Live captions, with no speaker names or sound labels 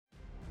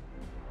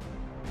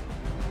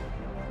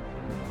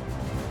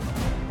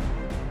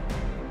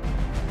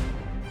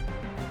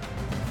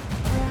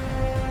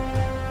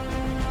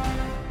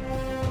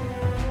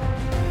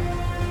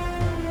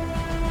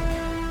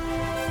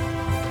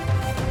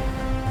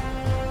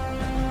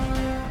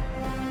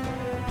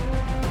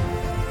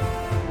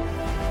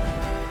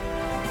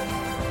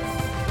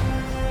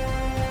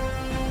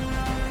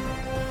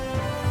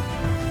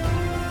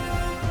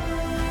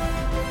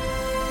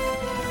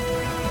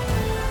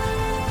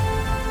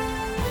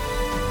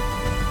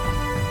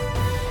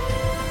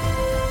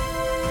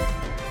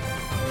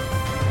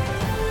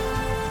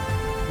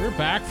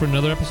back for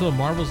another episode of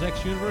Marvel's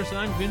X Universe.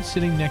 I'm Vince,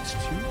 sitting next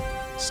to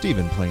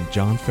Steven playing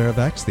John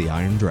Fairfax, the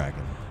Iron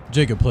Dragon.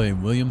 Jacob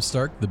playing William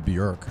Stark, the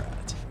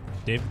Bureaucrat.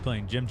 David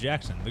playing Jim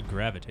Jackson, the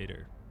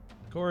Gravitator.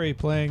 Corey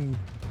playing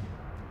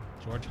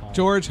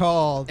George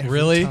Hall.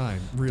 Really?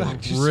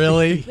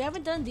 Really? We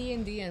haven't done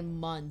D&D in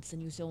months,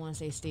 and you still want to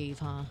say Steve,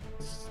 huh?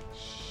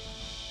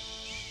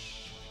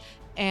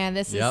 And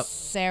this is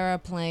Sarah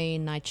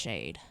playing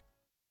Nightshade.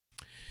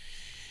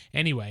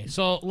 Anyway,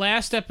 so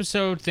last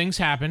episode, things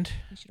happened.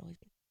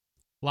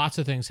 Lots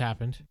of things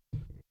happened.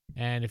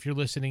 And if you're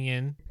listening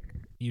in,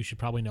 you should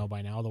probably know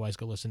by now. Otherwise,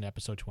 go listen to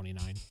episode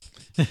 29.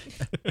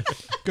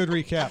 Good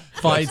recap.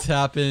 Fights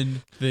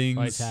happened.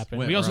 Things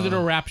went We also did a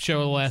wrong. rap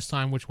show the last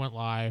time, which went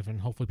live, and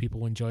hopefully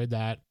people enjoyed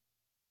that.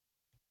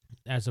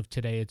 As of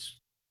today, it's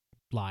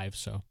live,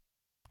 so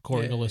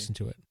Corey, go listen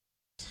to it.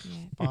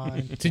 Yeah.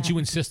 Fine. Since you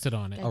insisted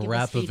on it. Give A us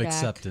rap of feedback.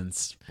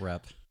 acceptance.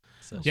 Rap.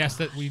 Yes,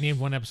 that we named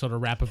one episode a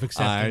rap of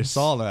acceptance. I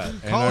saw that,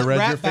 and Call I it read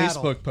rap your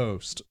battle. Facebook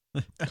post.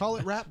 Call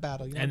it rap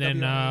battle. You know, And then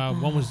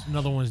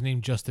another one was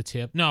named Just a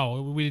Tip.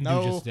 No, we didn't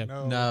do Just a Tip.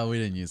 No, we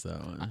didn't use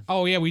that one.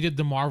 Oh, yeah, we did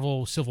the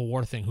Marvel Civil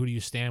War thing. Who do you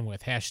stand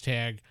with?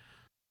 Hashtag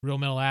Real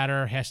Metal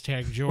Adder,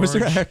 hashtag George. Was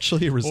there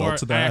actually a result or,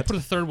 to that? I put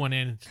a third one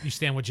in. You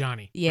stand with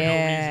Johnny.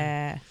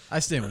 Yeah. I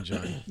stand with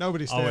Johnny.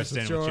 Nobody Always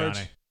stands stand with with George.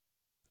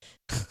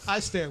 Johnny. I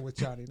stand with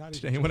Johnny. Not Did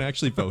even anyone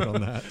actually vote on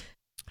that?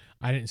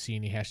 I didn't see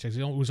any hashtags.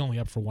 It was only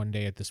up for one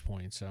day at this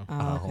point. So,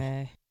 Oh,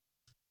 okay.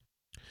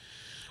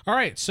 all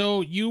right.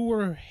 So you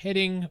were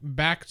heading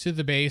back to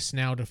the base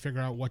now to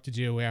figure out what to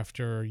do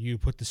after you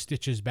put the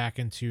stitches back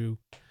into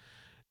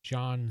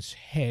John's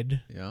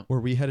head. Yeah, Were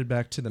we headed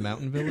back to the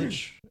mountain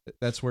village?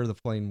 That's where the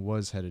plane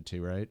was headed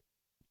to, right?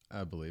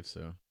 I believe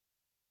so.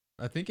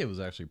 I think it was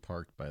actually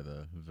parked by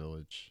the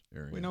village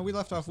area. We know we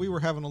left off. We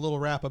were having a little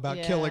rap about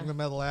Yeah. killing the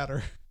metal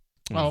adder.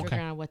 Oh, okay.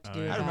 Figuring out what to Oh, do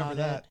yeah. I remember about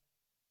that.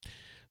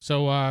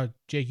 So,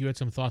 Jake, you had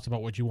some thoughts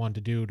about what you wanted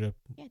to do to it.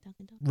 Yeah,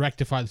 Dunkin' Donuts.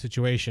 rectify the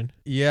situation.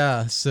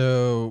 Yeah,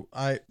 so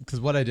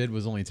because what I did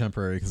was only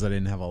temporary because I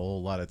didn't have a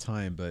whole lot of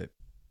time, but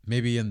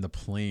maybe in the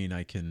plane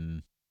I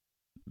can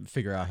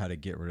figure out how to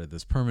get rid of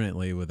this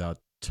permanently without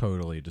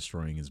totally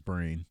destroying his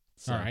brain.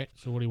 So, All right.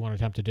 So what do you want to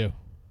attempt to do?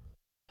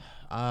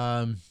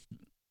 Um,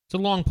 It's a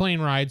long plane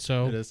ride,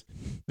 so it is.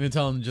 I'm gonna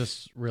tell him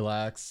just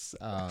relax.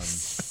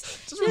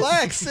 Just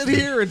relax. Sit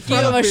here and Give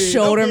him a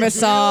shoulder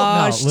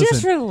massage. No, Just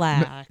listen.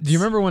 relax. Do you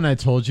remember when I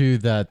told you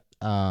that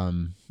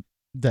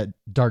that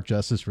Dark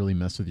Justice really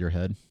messed with your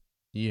head?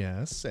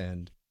 Yes,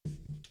 and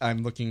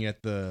I'm looking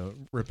at the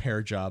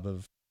repair job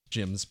of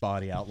Jim's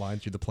body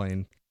outlined through the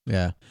plane.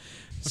 Yeah.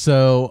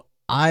 So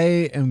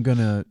I am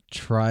gonna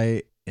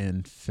try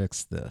and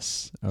fix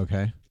this.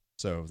 Okay.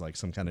 So, like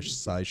some kind of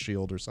size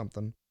shield or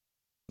something.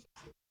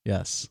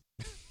 Yes.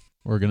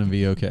 We're gonna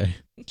be okay.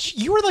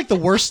 You were like the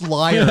worst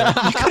liar.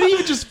 You couldn't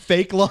even just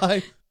fake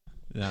lie.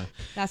 Yeah.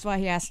 That's why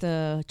he has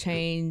to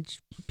change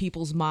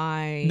people's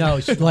mind. No,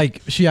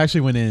 she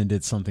actually went in and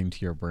did something to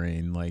your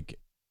brain,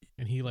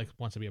 and he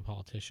wants to be a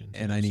politician.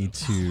 and I need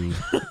to.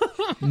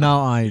 No,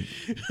 I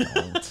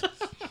don't.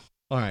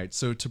 All right,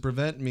 so to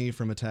prevent me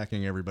from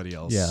attacking everybody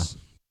else, Yeah.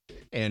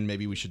 and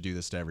maybe we should do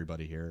this to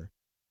everybody here.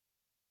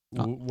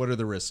 What are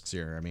the risks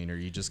here? I mean, are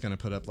you just going to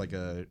put up like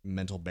a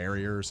mental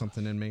barrier or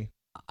something in me?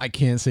 I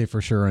can't say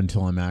for sure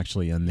until I'm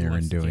actually in He there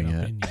wants and to get doing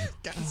up it.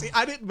 in you. See,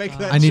 I didn't make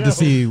that. I need to joke.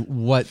 see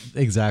what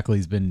exactly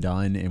has been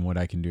done and what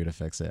I can do to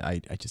fix it.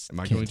 I just Am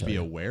I can't going to tell be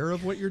you. aware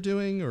of what you're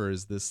doing, or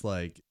is this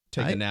like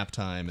take a nap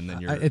time and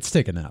then you're... It's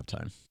take a nap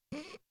time.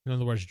 In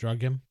other words,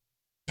 drug him.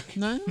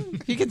 No,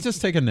 he can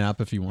just take a nap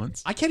if he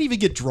wants. I can't even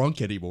get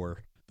drunk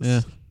anymore.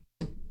 Yeah.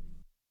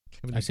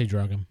 I say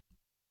drug him.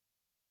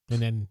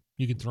 And then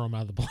you can throw him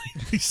out of the plane.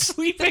 He's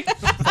sleeping.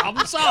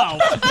 Problem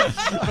solved.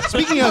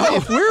 Speaking of,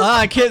 if we're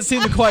I can't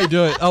seem to quite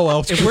do it. Oh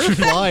well. if we're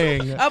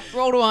flying, Up,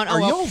 roll one.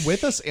 are y'all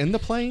with us in the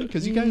plane?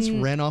 Because you guys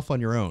ran off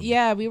on your own.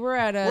 Yeah, we were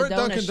at a We're at donut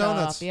Dunkin' shop.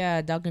 Donuts.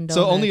 Yeah, Dunkin' Donuts.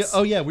 So only,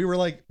 oh yeah, we were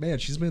like, man,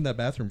 she's been in that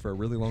bathroom for a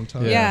really long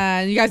time. Yeah,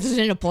 and you guys just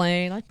in a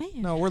plane. Like, man.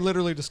 No, we're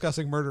literally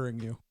discussing murdering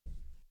you.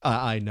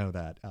 I know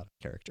that out of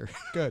character.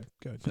 Good,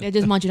 good. They're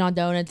just munching on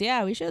donuts.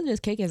 Yeah, we should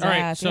just kick his All right,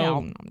 ass. so- Yeah,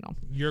 nom, nom, nom.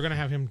 You're going to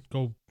have him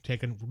go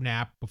take a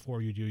nap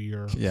before you do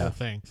your Yeah. whole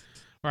thing.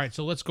 All right,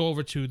 so let's go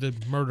over to the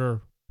murder,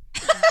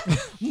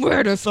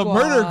 Murder The squad.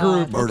 murder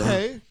group.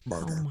 Okay.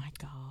 Oh my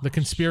god. the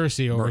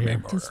conspiracy over here.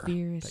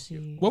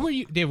 Conspiracy. What were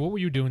you, Dave, what were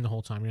you doing the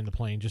whole time you're in the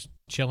plane? Just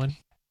chilling?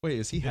 Wait,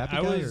 is he happy?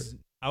 I guy,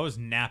 I was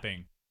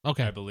napping,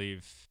 Okay. I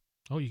believe.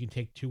 Oh, you can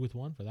take 2 with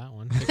 1 for that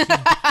one.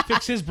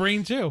 Fix his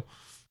brain, too.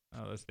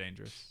 Oh, that's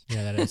dangerous.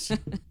 Yeah, that is. All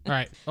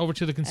right, over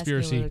to the Asking a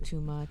conspiracy. little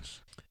too much.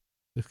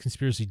 The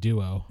conspiracy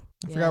duo.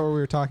 I forgot what we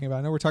were talking about.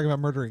 I know we're talking about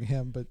murdering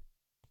him, but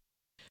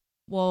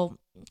Well,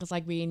 it's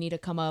like we need to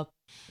come up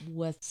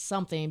with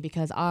something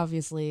because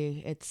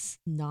obviously it's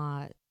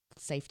not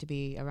safe to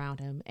be around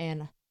him.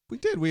 And we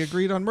did. We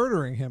agreed on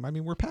murdering him. I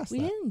mean, we're past we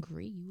that. didn't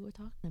agree. We were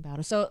talking about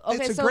it. So, okay,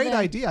 It's a so great then,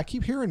 idea. I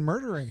keep hearing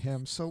murdering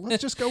him, so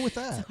let's just go with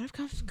So that. what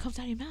if comes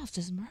out of your mouth?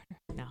 Just murder.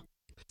 No.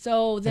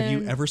 So then,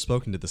 Have you ever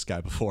spoken to this guy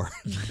before?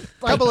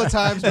 A couple of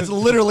times. That's but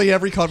literally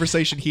every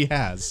conversation he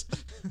has.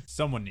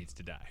 Someone needs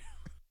to die.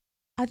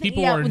 I think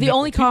People yeah, are the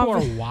only people are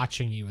conver-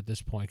 watching you at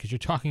this point because you're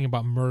talking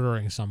about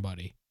murdering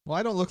somebody. well,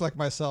 I don't look like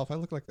myself. I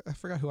look like I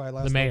forgot who I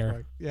last. mayor. looked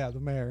like. Yeah, the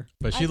mayor.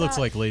 But I she looks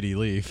thought- like Lady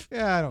Leaf.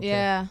 Yeah, I don't care.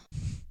 Yeah,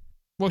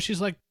 Well, she's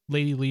like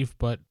Lady Leaf,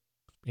 but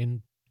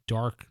in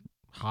dark,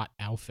 hot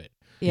outfit.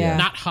 yeah.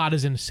 Not hot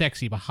as in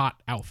sexy, but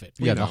hot outfit.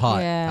 Yeah, the know. hot.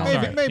 Yeah.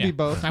 outfit. Maybe, maybe yeah.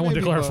 both. I wanted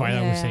to Maybe clarify both.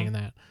 that I was Yeah. saying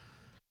that.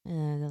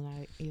 Doesn't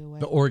matter either way.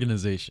 The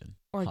organization.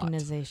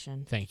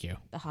 Organization, Thank you.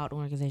 the hot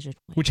organization.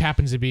 Which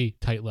happens to be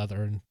tight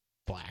leather and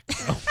black.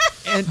 So.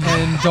 And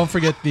don't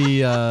forget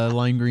the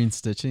lime green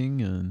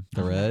stitching and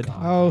the Oh my red. God.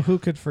 Oh, who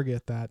could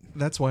forget that?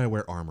 That's why I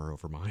wear armor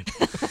over mine.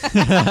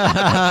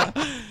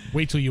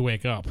 Wait till you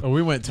wake up. Oh,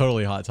 we went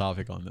totally hot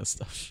topic on this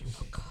stuff.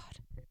 Oh God.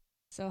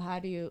 So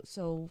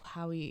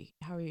how are you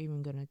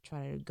even gonna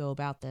try to go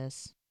about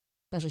this?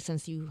 Especially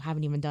since you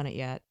haven't even done it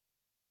yet,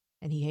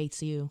 and he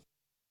hates you.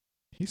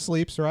 He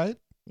sleeps, right?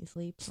 He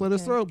sleeps. Slit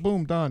his Okay. throat.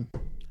 Boom, done.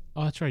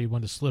 Oh, that's right. You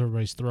wanted to slit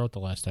everybody's throat the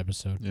last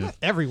episode. Yeah. Not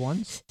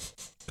everyone's.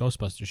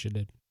 Ghostbusters, she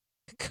did.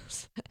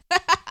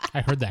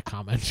 I heard that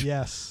comment.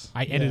 Yes.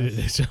 I edited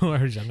it, so I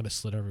heard I'm going to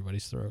slit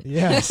everybody's throat.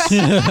 Yes.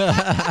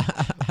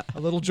 A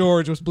little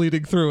George was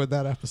bleeding through in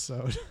that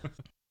episode.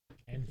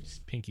 And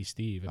Pinky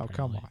Steve. Oh,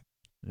 come apparently.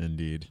 on.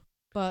 Indeed.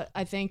 But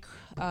I think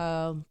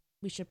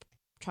we should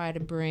try to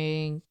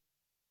bring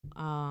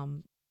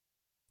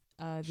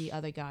the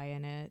other guy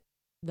in it,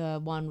 the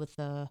one with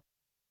the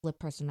flip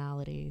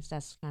personalities.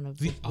 That's kind of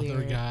The other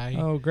weird. guy.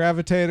 Oh,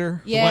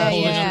 Gravitator. Yeah,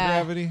 Holding on to yeah.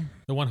 Gravity.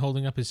 The one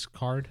holding up his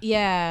card.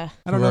 Yeah,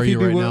 I don't Who know are if he'd you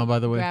be right will- now, by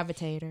the way?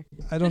 Gravitator.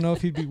 I don't know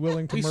if he'd be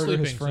willing to He's murder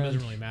sleeping, his so it doesn't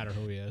friend. really matter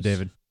who he is.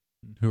 David,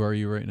 who are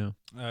you right now?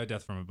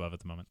 Death from above at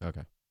the moment.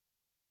 Okay.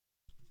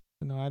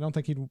 No, I don't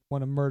think he'd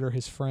want to murder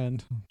his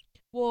friend.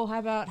 Well, how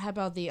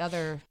about the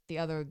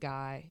other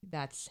guy?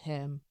 That's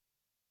him.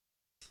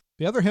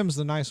 The other him's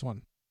the nice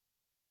one.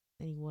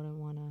 And he wouldn't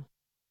want to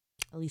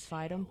at least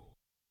fight him.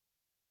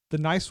 The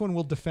nice one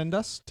will defend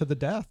us to the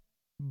death,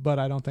 but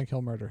I don't think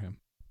he'll murder him.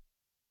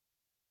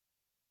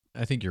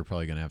 I think you're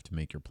probably going to have to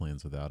make your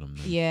plans without him.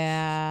 Then.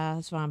 Yeah,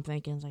 that's what I'm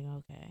thinking. It's like,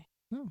 okay.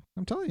 No,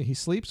 I'm telling you, he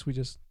sleeps. We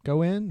just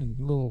go in and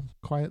little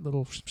quiet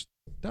little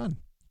done.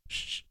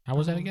 How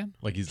was that again?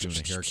 Like he's doing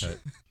a haircut.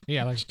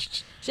 Yeah, like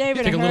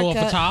Shaving take a little off the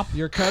haircut. top.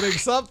 You're cutting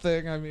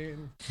something. I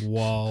mean,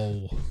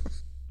 Whoa.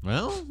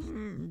 Well,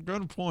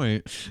 got a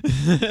point.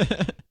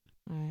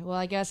 All right. Well,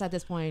 I guess at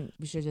this point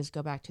we should just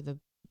go back to the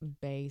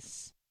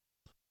base.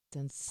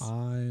 Since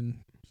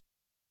fine.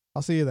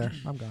 I'll see you there.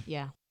 I'm gone.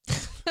 yeah,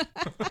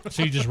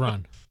 So you just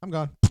run. I'm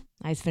gone.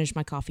 I just finished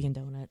my coffee and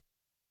donut.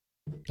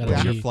 That'll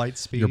What's be your flight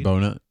speed? Your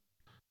bonut.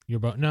 your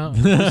boat. No,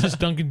 this is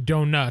Dunkin'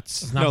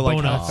 Donuts. It's not No, like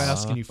how donuts.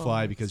 fast can you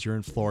fly Bonuts. because you're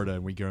in Florida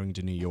and we're going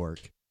to New York,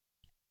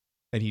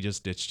 and he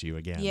just ditched you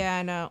again. Yeah,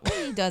 I know.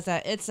 When he does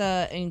that, it's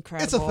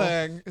incredible. It's a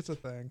thing. It's a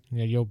thing.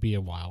 Yeah, you'll be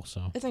a while.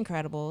 So It's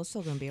incredible. It's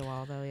still gonna be a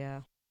while though.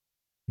 Yeah.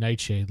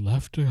 Nightshade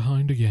left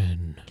behind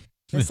again.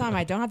 This time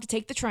I don't have to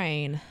take the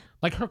train.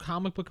 Like her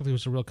comic book, if it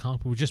was a real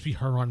comic book, would just be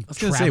her on. I was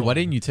going to say, why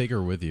didn't you take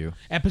her with you?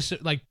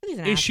 episode like He's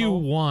an issue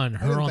asshole. 1?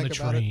 Her didn't on the think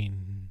about it.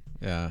 train.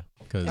 Yeah,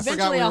 because I forgot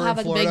Eventually, we I'll were have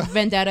in a big Florida.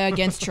 vendetta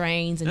against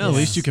trains. And Yeah, at just-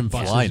 least you can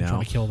Buses fly and now.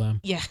 Trying to kill them.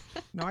 Yeah.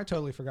 No, I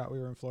totally forgot we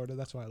were in Florida.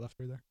 That's why I left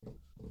her there.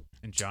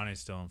 And Johnny's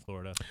still in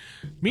Florida.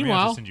 We have to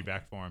Meanwhile, send you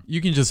back for him. You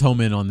can just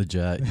home in on the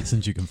jet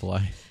since you can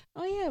fly.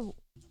 Oh yeah.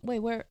 Wait,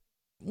 where?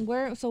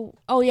 So,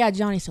 oh yeah,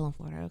 Johnny's still in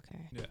Florida.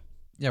 Okay.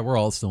 Yeah, we're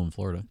all still in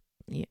Florida.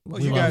 Yeah.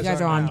 Well, you you guys guys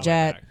are are on now.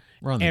 jet.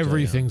 We're on the jet, yeah.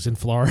 everything's in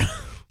Florida,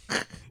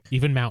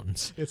 even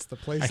mountains. It's the I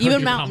place. heard Even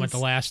your comment mountains. the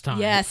last time.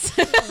 Yes.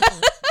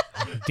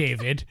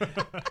 David.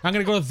 I'm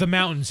gonna go to the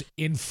mountains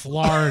in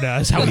Florida.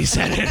 Is how he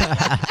said it.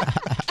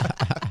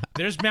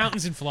 There's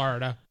mountains in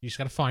Florida. You just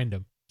gotta find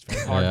them. It's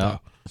very hard Yeah. though.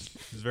 It's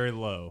very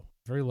low.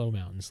 Very low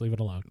mountains. Leave it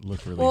alone.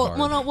 Look really well,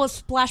 hard. well,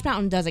 Splash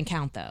Mountain doesn't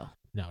count though.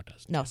 No, it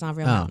doesn't. No, it's not a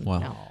real Oh, mountain. well,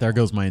 No. there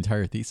goes my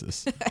entire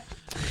thesis.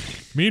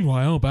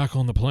 Meanwhile, back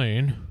on the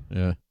plane.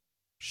 Yeah.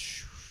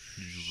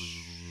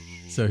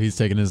 So he's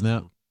taking his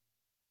nap.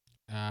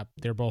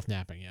 They're both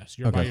napping. Yes,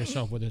 you're by Okay.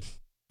 yourself with it.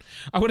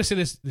 I would have said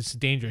this is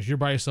dangerous. You're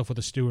by yourself with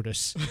a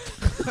stewardess.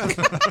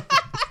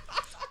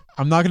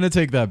 I'm not going to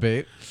take that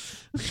bait.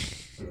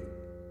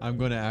 I'm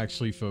going to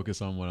actually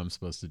focus on what I'm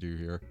supposed to do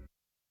here.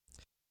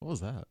 What was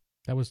that?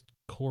 That was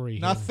Corey.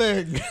 hitting-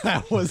 Nothing.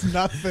 That was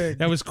nothing.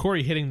 That was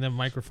Corey hitting the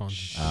microphone.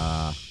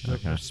 The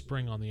Okay.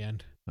 spring on the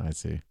end. I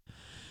see.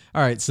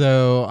 All right,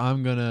 so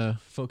I'm going to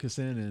focus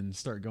in and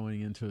start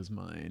going into his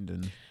mind.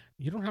 And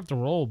You don't have to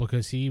roll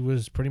because he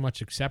was pretty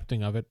much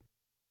accepting of it.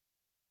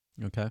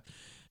 okay.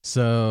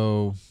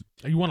 So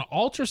You want to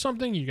alter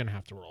something? You're gonna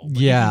have to roll.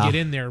 But Yeah. You can get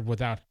in there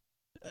without.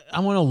 I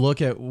want to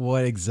look at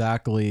what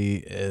exactly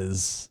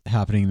is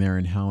happening there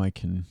and how I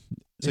can.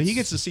 So he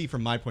gets to see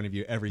from my point of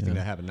view everything Yeah.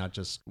 that happened, not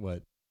just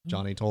what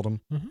Johnny told him.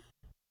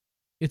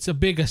 It's a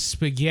big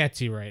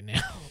spaghetti right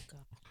now. Oh,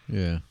 God.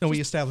 Yeah. No, we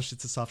established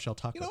it's a soft shell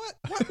taco. You know what?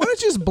 Why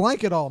don't you just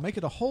blank it all? Make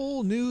it a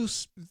whole new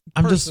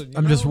I'm person,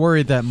 I'm just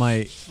worried that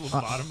my.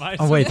 Lobotomize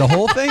Oh wait, the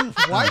whole thing.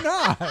 Why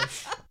not?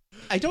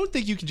 I don't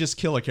think you can just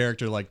kill a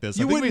character like this.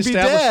 You I think wouldn't we be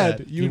established dead.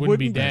 that. You You wouldn't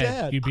be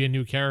dead. You'd be a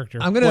new character.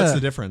 I'm gonna. What's the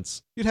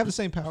difference? You'd have the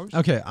same powers.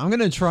 Okay, I'm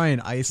gonna try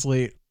and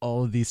isolate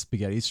all of these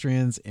spaghetti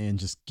strands and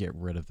just get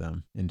rid of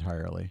them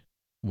entirely,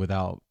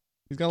 without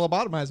He's gonna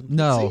lobotomize him.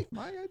 No. See,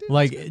 my idea.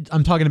 like was good.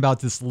 I'm talking about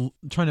this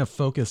trying to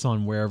focus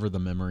on wherever the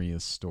memory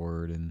is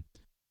stored and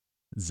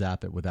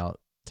zap it without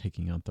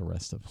taking out the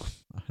rest of them.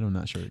 I'm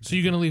not sure. So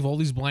you're gonna leave all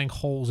these blank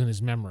holes in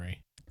his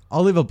memory.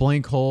 I'll leave a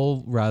blank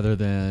hole rather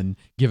than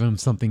give him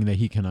something that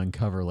he can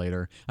uncover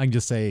later. I can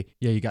just say,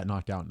 yeah, you got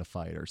knocked out in a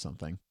fight or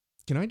something.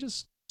 Can I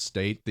just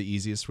state the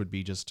easiest would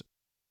be just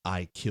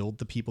I killed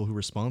the people who were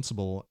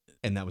responsible,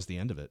 and that was the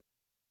end of it.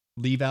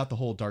 Leave out the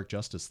whole Dark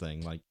Justice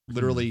thing. Like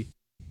literally,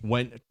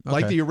 when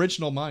like Okay. the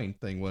original Mind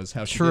thing was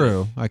how she did it.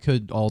 True, I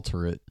could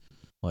alter it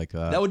like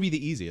that. That would be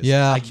the easiest.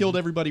 Yeah. I killed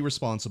everybody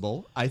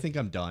responsible. I think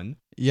I'm done.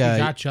 yeah, You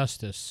got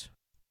justice.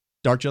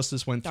 Dark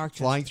Justice went Dark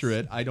flying Justice. through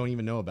it. I don't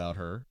even know about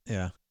her.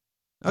 yeah.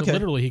 So Okay.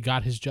 literally, he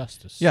got his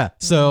justice. Yeah,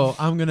 so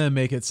I'm gonna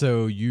make it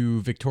so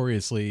you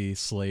victoriously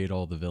slayed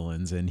all the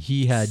villains, and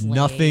he had Slay.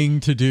 nothing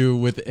to do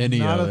with any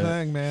Not of a it.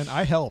 thing, man.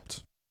 I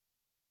helped.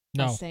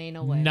 No. Insane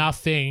away.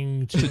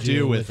 Nothing to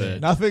do with it.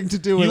 Nothing to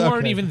do with You it. weren't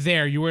Okay. even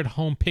there. You were at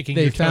home picking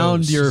They your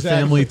found toes. your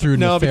Exactly. family through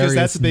No, because nefarious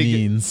that's a big-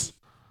 means.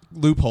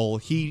 Loophole.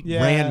 He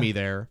Yeah. ran me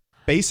there.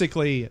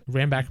 Basically,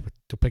 Ran back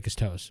to pick his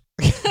toes.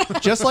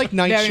 just like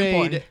Very Nightshade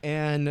important.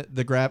 and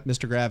the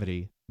Mr.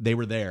 Gravity, they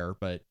were there,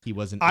 but he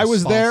wasn't. I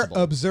was there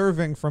responsible.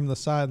 observing from the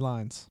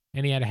sidelines.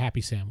 And he had a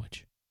happy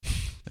sandwich.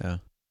 Yeah.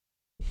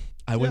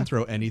 I wouldn't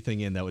throw anything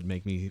in that would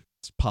make me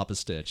pop a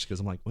stitch because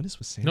I'm like, what is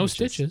with sandwiches? No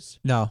stitches.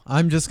 No,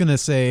 I'm just gonna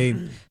say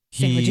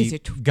Sandwiches he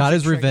are got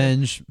his trigger.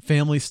 revenge.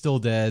 Family's still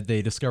dead.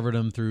 They discovered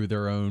him through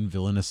their own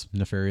villainous,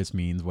 nefarious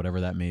means,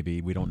 whatever that may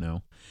be. We don't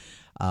know.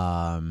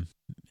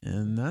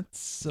 And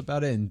that's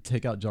about it. And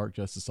take out Dark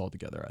Justice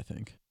altogether, I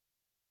think.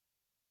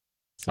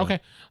 So- Okay.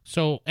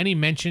 So any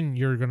mention,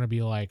 you're going to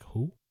be like,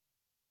 who?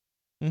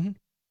 Mhm.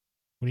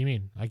 What do you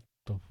mean? Like,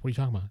 what are you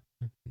talking about?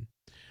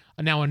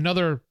 Now,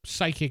 another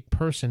psychic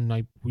person,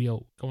 like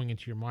going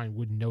into your mind,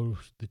 would know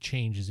the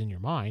changes in your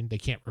mind. They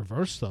can't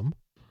reverse them,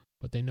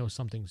 but they know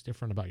something's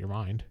different about your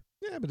mind.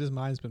 Yeah, but his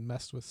mind's been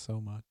messed with so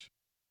much.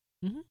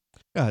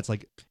 Yeah, it's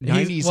like He's-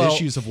 90s well-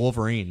 issues of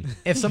Wolverine.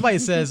 If somebody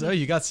says, "Oh,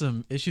 you got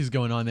some issues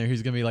going on there,"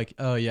 he's gonna be like,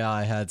 "Oh yeah,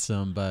 I had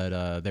some,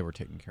 but they were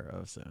taken care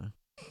of." So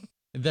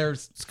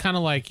there's It's kind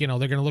of like, they're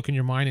going to look in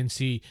your mind and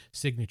see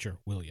signature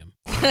William.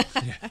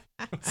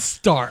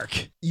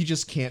 Stark. You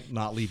just can't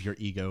not leave your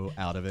ego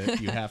out of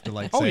it. You have to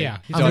like. Oh, say, yeah.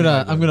 "Done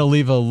by I'm gonna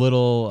leave a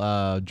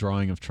little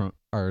drawing of Trump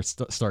or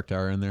Stark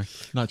Tower in there.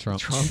 Not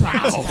Trump.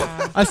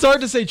 Wow. I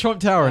started to say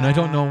Trump Tower, and I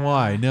don't know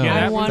why. No,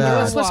 Yeah, wonder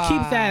that- let's keep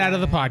why. that out of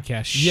the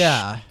podcast. Shh.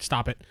 Yeah.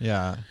 Stop it.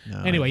 yeah.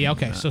 No, Anyway, yeah,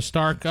 okay. nah. So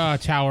Stark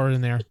Tower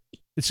in there.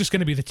 It's just going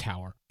to be the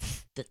tower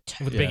The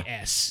with a Yeah. big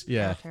S.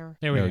 yeah. terror.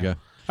 There we There go.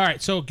 All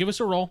right, so give us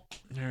a roll.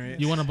 All right.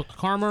 You want a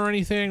karma or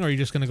anything, or are you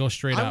just going to go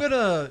straight I'm up?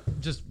 gonna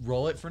just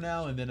roll it for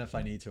now, and then if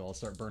I need to, I'll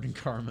start burning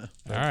karma.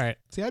 All right.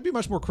 See, I'd be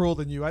much more cruel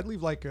than you. I'd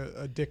leave like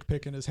a dick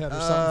pic in his head or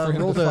something for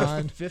him rolled to a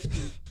find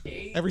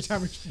 58. every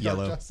time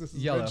Yellow. Dark Justice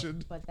is Yellow.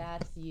 mentioned. But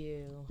that's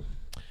you.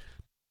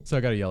 So I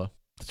got a yellow.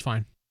 That's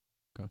fine.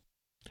 Okay.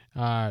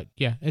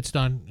 Yeah, it's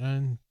done.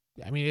 And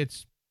I mean,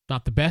 it's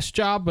not the best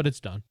job, but it's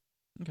done.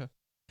 Okay.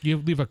 You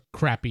leave a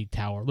crappy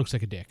tower. Looks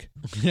like a dick.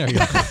 There you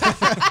go.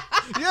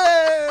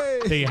 Yay!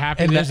 Are you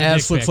happy? And the There's a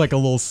S dick looks pic. like a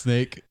little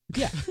snake.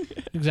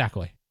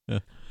 Exactly. Yeah.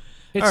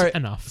 It's All right.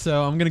 enough.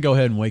 So I'm gonna go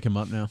ahead and wake him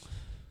up now.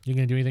 You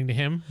gonna do anything to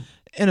him?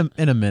 In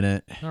a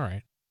minute. All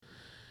right.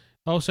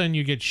 All of a sudden,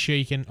 you get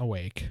shaken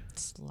awake,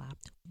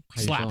 Slapped.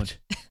 How you feeling? slapped,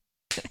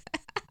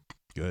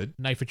 Good.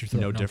 knife at your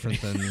throat. No I'm different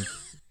kidding. than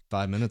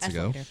 5 minutes That's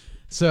ago. later.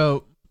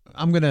 So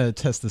I'm gonna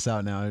test this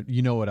out now.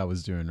 You know what I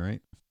was doing,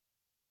 right?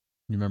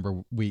 You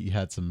remember you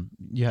had some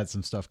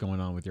stuff going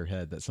on with your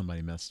head that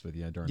somebody messed with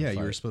you during Yeah, the you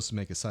fight. were supposed to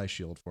make a psi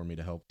shield for me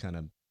to help kind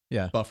of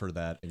Yeah. buffer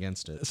that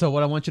against it. So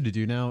what I want you to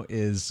do now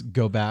is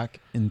go back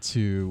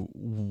into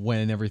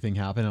when everything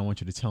happened. I want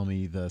you to tell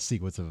me the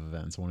sequence of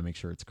events. I want to make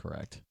sure it's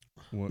correct.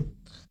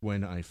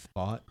 When I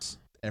fought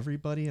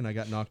everybody and I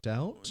got knocked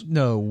out.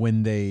 No,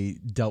 when they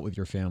dealt with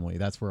your family.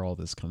 That's where all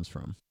this comes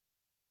from.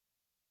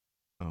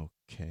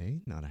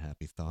 Okay, not a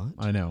happy thought.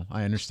 I know,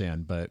 I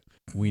understand, but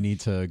we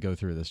need to go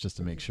through this just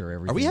to make sure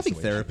everything. Are we having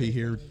therapy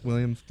here,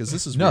 William? Because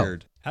this is No.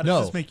 weird. How does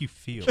No. this make you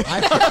feel?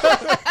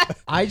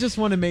 I just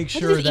want to make What do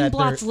sure these that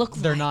ink-blots look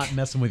they're like? not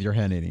messing with your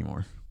head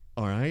anymore,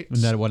 All right. and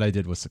that what I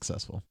did was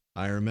successful.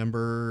 I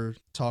remember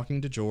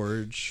talking to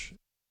George.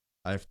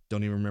 I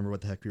don't even remember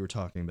what the heck we were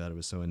talking about. It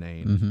was so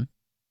inane. Mm-hmm.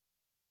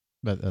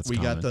 But that's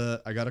common.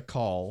 I got a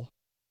call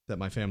that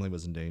my family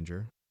was in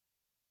danger.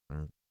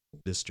 Or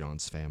this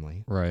John's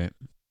family. Right.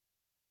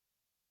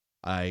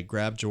 I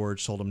grabbed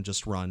George, told him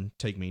just run,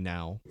 take me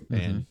now. Mhm.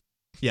 And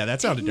Yeah,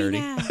 that sounded dirty.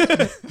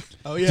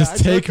 Oh yeah,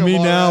 Just take me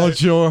now,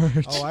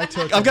 George. Oh, I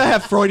took. I'm gonna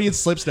have Freudian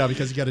slips now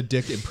because you got a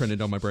dick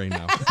imprinted on my brain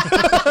now.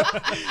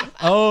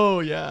 Oh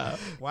yeah,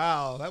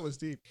 Wow, that was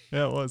deep.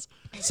 yeah, it was.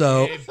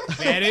 So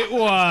Bet it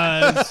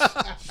was.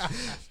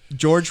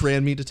 George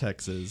ran me to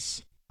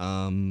Texas.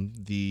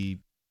 The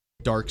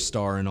Dark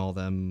Star and all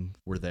them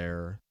were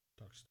there.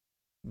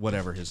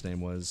 Whatever his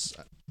name was.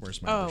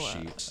 Where's my other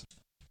sheet?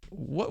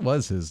 What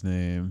was his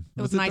name?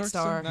 It was it Night Dark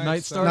Star.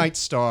 Night Star. Night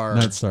Star.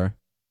 Night Star.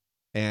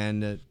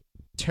 And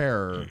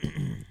Terror.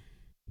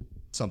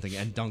 Something.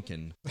 And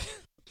Duncan.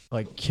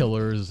 Like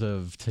Killers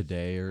of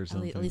Today or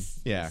something. At least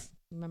Yeah.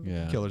 remember.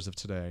 Yeah. Killers of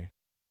Today.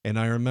 And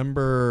I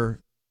remember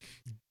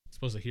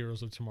Suppose the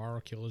heroes of tomorrow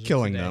killers of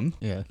killing today. them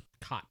Yeah.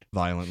 Caught.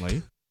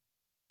 violently.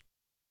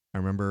 I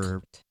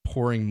remember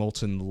pouring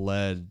molten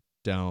lead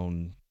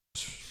down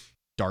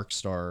Dark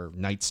Star,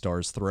 Night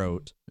Star's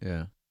throat,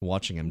 Yeah.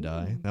 watching him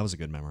die. Ooh. That was a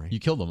good memory. You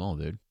killed them all,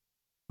 dude.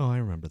 Oh, I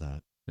remember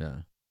that. Yeah.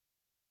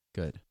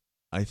 Good.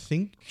 I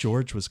think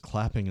George was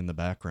clapping in the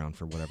background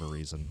for whatever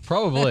reason.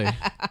 Probably.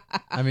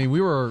 I mean, we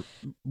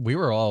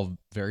were all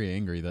very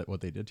angry that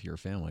what they did to your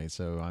family,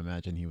 so I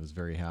imagine he was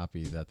very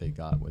happy that they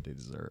got what they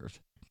deserved.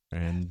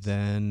 And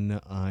then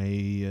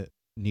I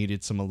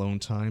needed some alone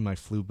time. I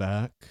flew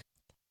back,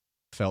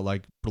 felt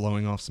like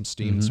blowing off some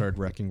steam, Mhm. started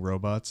wrecking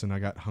robots, and I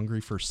got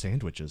hungry for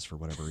sandwiches for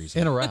whatever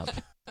reason. And a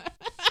wrap.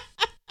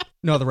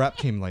 No, the rap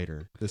came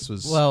later. This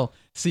was Well,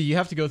 see, you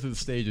have to go through the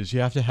stages.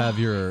 You have to have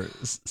your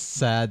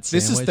sad this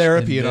is sandwich,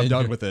 therapy, and I'm then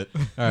done your- with it.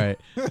 All right.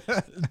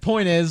 The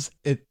point is,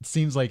 it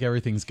seems like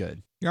everything's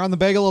good. You're on the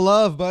bagel of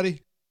love,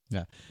 buddy.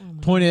 Oh my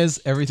Point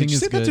is, everything Did you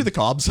is say good. that to the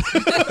Cobs?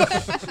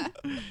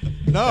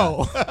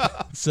 No.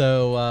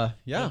 So,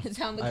 yeah. It's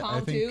on the I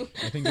calm think, too.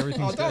 I think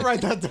everything's Oh, don't good.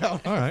 write that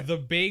down. All right. The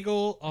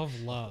bagel of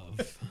love.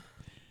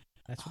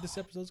 That's what this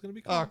episode's going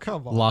to be Oh, called.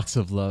 come on. Locks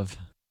of love.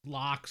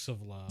 Locks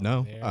of love.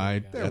 No, There we I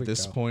go. There at we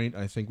this go. point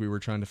I think we were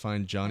trying to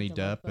find Johnny The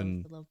love Depp bug,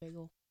 and the love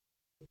bagel.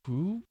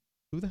 who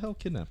the hell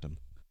kidnapped him?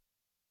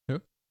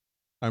 Who?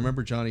 I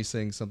remember Johnny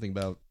saying something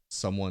about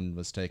someone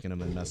was taking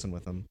him and messing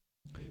with him.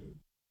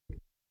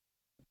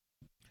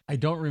 I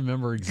don't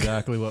remember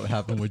exactly what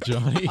happened with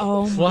Johnny.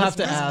 Oh, We'll my have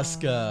to God. ask.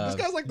 This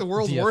guy's like the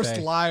world's DFA. worst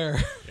liar.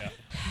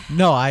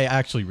 No, I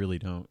actually really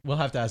don't. We'll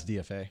have to ask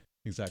DFA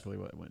exactly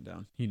what went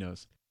down. He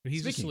knows. But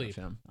he's Speaking asleep. of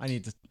him, I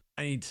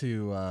need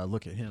to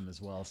look at him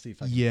as well. See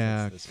if I can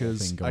Yeah, fix this whole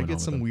because thing I going on get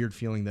with some him. weird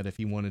feeling that if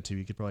he wanted to,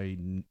 he could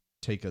probably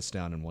take us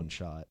down in one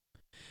shot.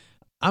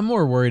 I'm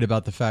more worried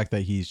about the fact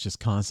that he's just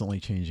constantly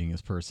changing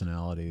his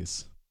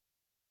personalities.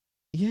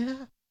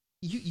 Yeah,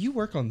 you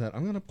work on that.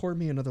 I'm gonna pour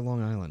me another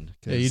Long Island.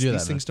 'Cause Yeah, you do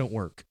these that, things don't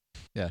work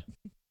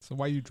So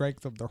why you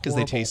drank them? They're because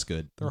horrible. they taste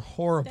good. They're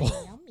horrible.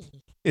 They're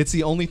yummy. It's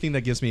the only thing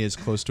that gives me as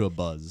close to a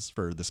buzz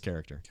for this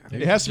character.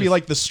 Maybe It has to be just-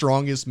 like the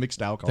strongest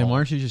mixed alcohol. Then why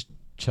aren't you just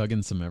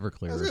chugging some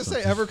Everclear? I was or gonna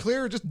say something?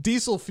 Everclear or just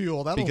diesel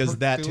fuel. That'll because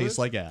that do tastes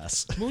it. like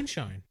ass.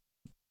 Moonshine.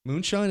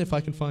 Moonshine, if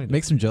I can find it.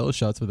 Make some Jello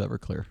shots with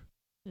Everclear.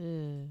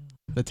 Ew.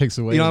 That takes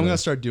away. You know, I'm the- gonna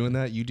start doing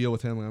that. You deal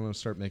with him. I'm gonna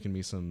start making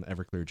me some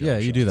Everclear. Yeah,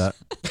 you do that.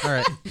 All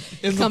right.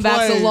 In the Come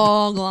back's a plane.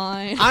 long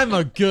line. I'm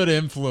a good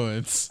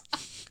influence.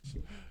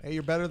 Hey,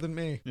 you're better than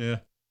me. Yeah.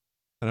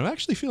 And I'm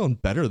actually feeling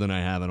better than I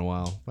have in a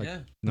while. Like, Yeah.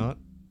 not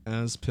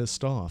as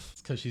pissed off.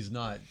 It's because she's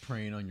not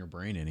preying on your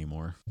brain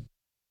anymore.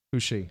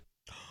 Who's she?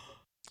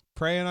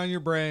 Preying on your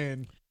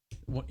brain.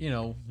 You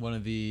know, one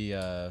of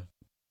the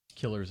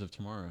killers of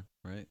tomorrow,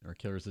 right? Or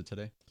killers of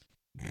today.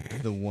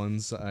 The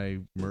ones I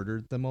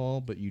murdered them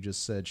all, but you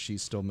just said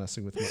she's still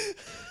messing with me.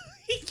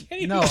 He can't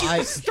even No, get I-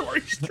 the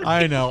story straight.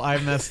 I know. I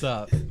messed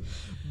up.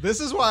 This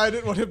is why I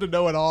didn't want him to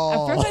know at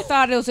all. At first, I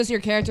thought it was just your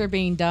character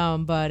being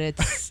dumb, but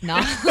it's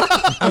not.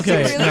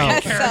 Okay, It's really no.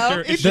 messed Character.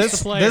 up. It's just This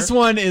the player. this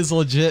one is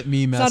legit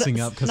me not a- messing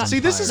up because not- I'm See,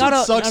 this is tired. Not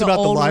what a- sucks not an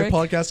about the old live Rick.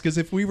 podcast, because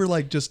if we were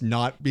like just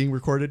not being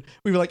recorded,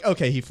 we'd be like,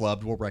 okay, he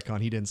flubbed. We'll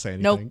retcon. He didn't say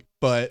anything. Nope.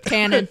 But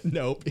Canon.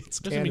 nope, it's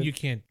Doesn't canon. mean you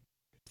can't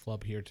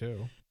flub here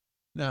too.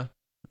 No,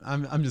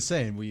 I'm just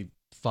saying we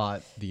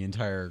fought the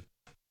entire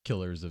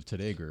killers of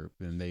today group,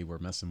 and they were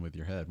messing with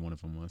your head. One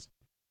of them was.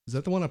 Is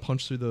that the one I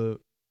punched through the?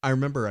 I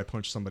remember I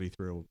punched somebody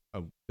through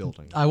a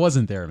building. I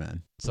wasn't there,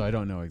 man, so I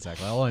don't know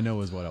exactly. All I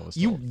know is what I was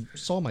told. You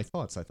saw my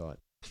thoughts, I thought.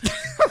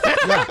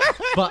 Yeah,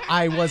 but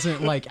I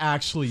wasn't like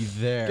actually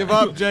there. Give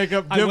up,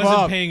 Jacob. I Give wasn't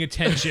up. paying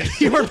attention.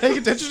 You weren't paying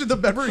attention to the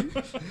memory?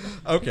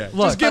 Okay.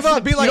 Look, Just give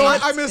up. Be like, You know I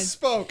what?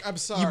 misspoke. I'm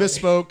sorry. You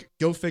misspoke.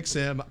 Go fix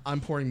him.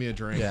 I'm pouring me a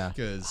drink Yeah.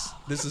 because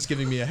this is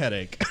giving me a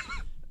headache.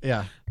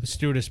 Yeah. The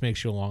stewardess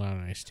makes you a Long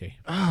Island iced tea.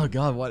 Oh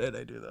God, why did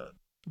I do that?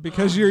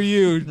 Because you're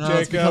you, No,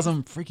 it's because Jacob.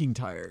 I'm freaking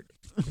tired.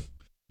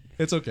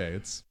 It's okay.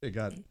 It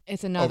got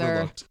It's another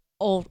overlooked.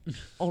 old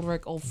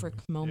Rick, old frick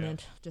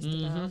moment. Just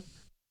about.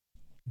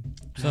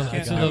 So Can't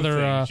it's do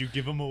another things, you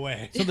give them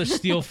away. it's another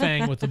steel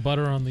fang with the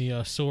butter on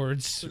the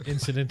swords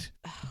incident.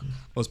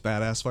 Most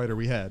badass fighter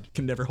we had.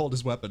 Can never hold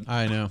his weapon.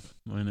 I know.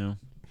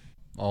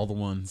 All the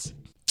ones,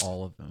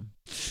 all of them.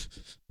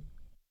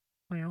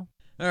 All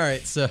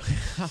right, so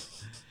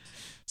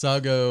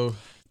I'll go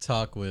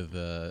talk with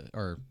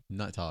or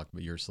not talk,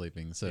 but you're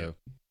sleeping. So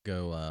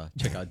go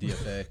check out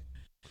DFA.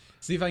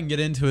 See if I can get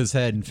into his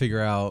head and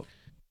figure out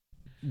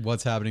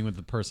what's happening with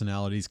the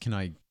personalities. Can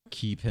I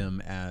keep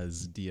him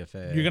as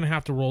DFA? You're gonna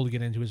have to roll to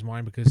get into his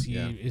mind because he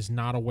Yeah. is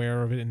not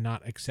aware of it and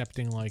not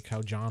accepting like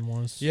how John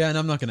was. Yeah, and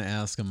I'm not going to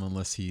ask him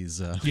unless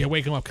he's Yeah,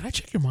 wake him up. Can I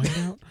check your mind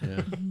out?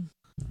 yeah.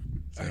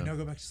 All right, now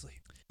go back to sleep.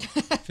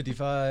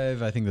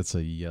 55. I think that's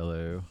a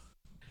yellow.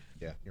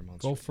 Yeah, your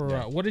monster. Go for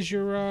what is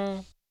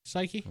your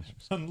psyche?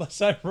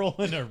 Unless I roll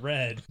in a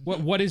red.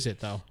 What is it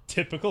though?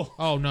 Typical.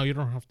 Oh no, you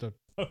don't have to.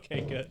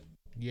 Okay, good.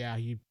 Yeah,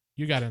 you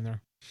got in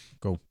there.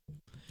 Go.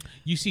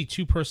 You see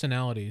two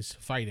personalities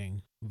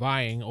fighting,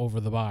 vying over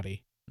the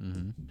body.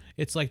 Mm-hmm.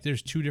 It's like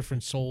there's two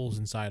different souls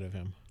inside of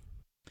him.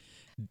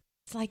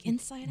 It's like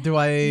inside out. Do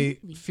I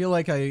Completely. feel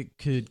like I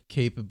could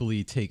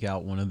capably take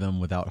out one of them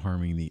without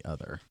harming the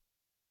other?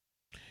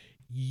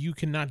 You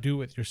cannot do it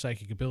with your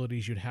psychic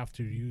abilities. You'd have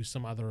to use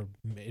some other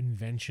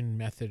invention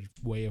method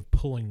way of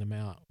pulling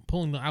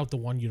out the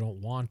one you don't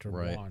want or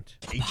Right. want.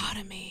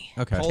 Lobotomy.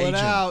 Okay. Pull it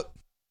out.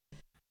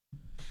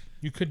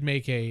 You could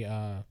make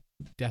a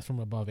death from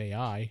above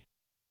AI.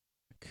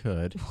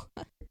 Could.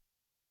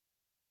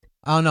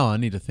 I don't know. I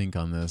need to think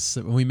on this.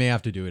 We may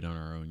have to do it on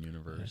our own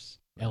universe.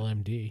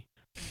 LMD.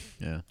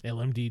 Yeah.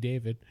 LMD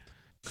David.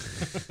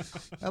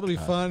 That'll be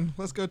fun.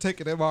 Let's go take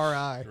an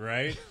MRI.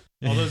 Right?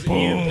 All those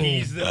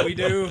EMPs that we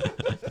do.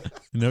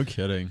 No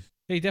kidding.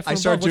 Hey, death I from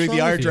start above, what's doing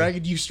the wrong Iron with you?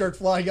 Dragon. You start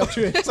flying up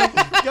to it. It's like,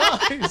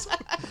 guys,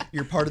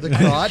 you're part of the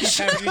crotch.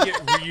 Having to get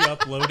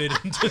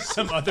re-uploaded into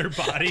some other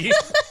body.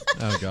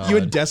 Oh god. You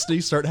and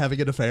Destiny start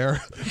having an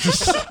affair.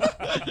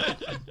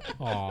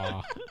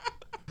 Aw.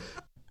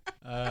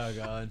 Oh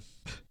god.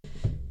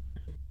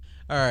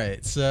 All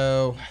right.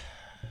 So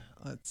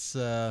let's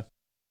okay.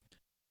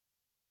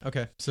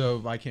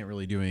 So I can't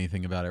really do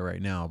anything about it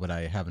right now, but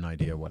I have an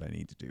idea what I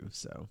need to do.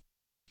 So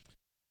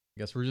I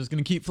guess we're just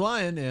going to keep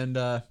flying and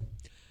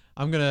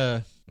I'm going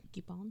to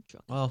Keep on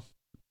trucking. well,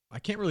 I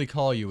can't really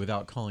call you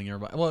without calling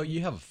everybody. Well,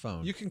 you have a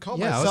phone. You can call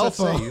Yeah, my I was cell about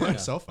to say, phone. you have Yeah.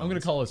 cell phones. I'm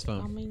going to call his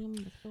phone.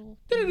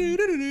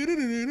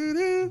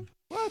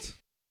 What?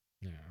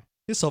 Yeah.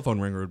 His cell phone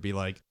ringer would be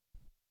like,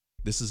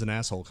 "This is an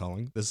asshole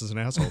calling. This is an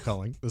asshole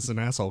calling. This is an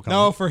asshole calling."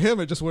 No, for him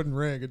it just wouldn't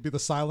ring. It'd be the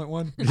silent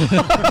one.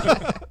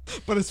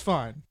 But it's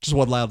fine. Just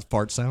one loud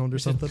fart sound or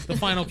It's just something. the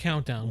final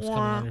countdown's coming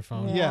on your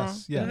phone.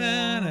 Yes, yes.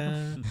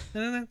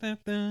 There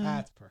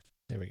That's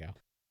perfect. we go.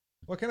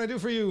 What can I do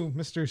for you,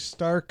 Mr.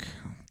 Stark?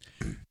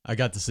 I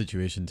got the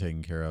situation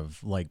taken care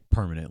of like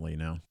permanently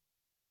now.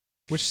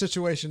 Which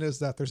situation is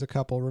that? There's a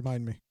couple.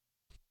 Remind me.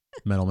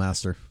 Metal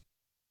Master.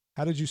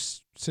 How did you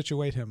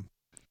situate him?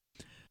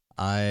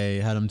 I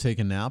had him take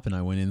a nap and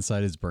I went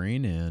inside his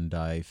brain and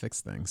I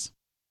fixed things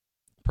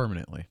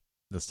permanently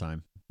this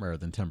time rather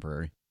than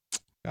temporary.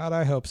 God,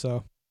 I hope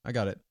so. I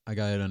got it. I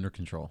got it under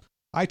control.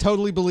 I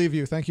totally believe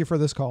you. Thank you for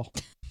this call.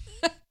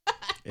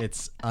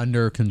 It's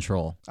under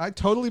control. I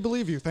totally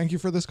believe you. Thank you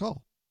for this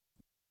call.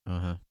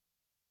 Uh-huh.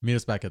 Meet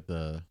us back at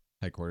the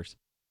headquarters.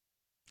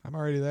 I'm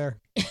already there.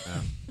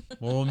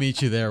 Well, we'll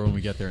meet you there when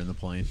we get there in the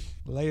plane.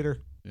 Later.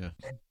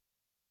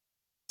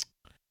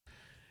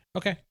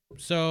 Okay.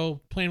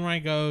 So plane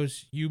ride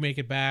goes. You make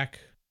it back.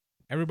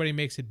 Everybody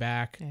makes it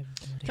back. Can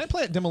I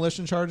plant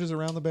demolition charges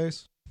around the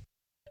base?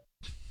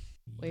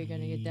 Where you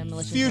gonna get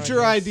demolition Future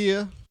charges?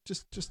 idea.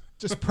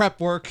 Just prep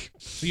work.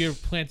 So you're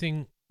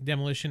planting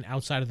demolition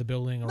outside of the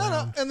building No,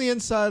 around. and the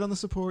inside on the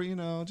support,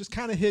 just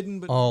kind of hidden,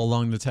 but All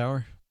along the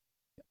tower?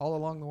 all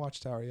along the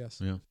watchtower, yes.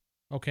 Yeah.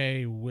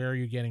 Okay, where are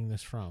you getting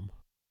this from?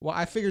 Well,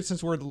 I figured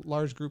since we're a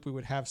large group, we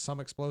would have some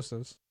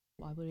explosives.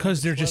 Why would we Because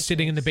have they're just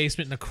sitting in the explosives?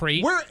 basement in a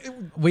crate. We're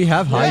We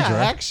have Hydra.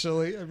 Yeah,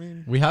 actually, I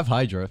mean, We have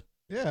Hydra.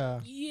 yeah.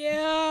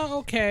 Yeah,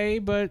 okay,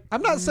 but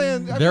I'm not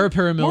saying They're a more of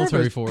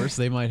paramilitary a- force.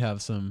 They might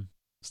have some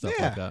stuff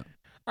Yeah. like that.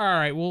 all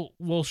right,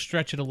 we'll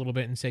stretch it a little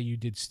bit and say you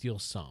did steal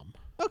some.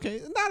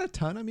 Okay, not a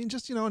ton. I mean,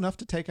 just enough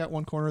to take out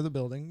one corner of the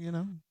building.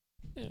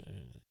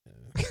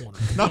 Corner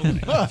Not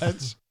building.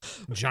 much.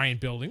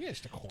 Giant building. It's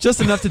the corner. Just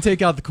enough to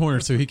take out the corner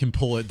so he can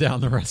pull it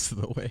down the rest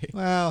of the way.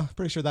 Well,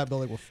 pretty sure that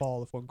building will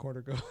fall if one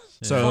corner goes.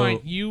 So-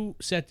 Fine. You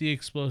set the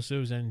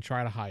explosives and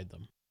try to hide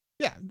them.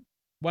 Yeah.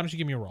 Why don't you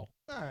give me a roll?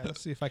 All right,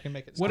 let's see if I can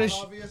make it. What sound is-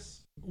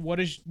 obvious? What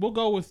is? We'll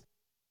go with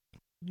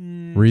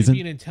Reason?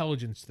 Maybe an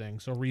intelligence thing.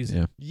 So reason.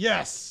 Yeah.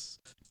 Yes,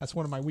 that's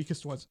one of my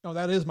weakest ones. No,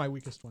 that is my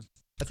weakest one.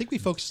 I think we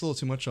focused a little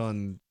too much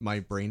on my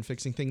brain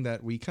fixing thing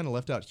that we kind of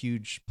left out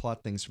huge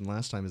plot things from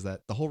last time. Is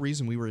that the whole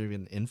reason we were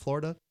even in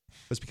Florida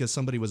was because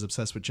somebody was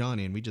obsessed with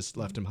Johnny and we just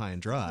left him high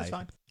and dry. That's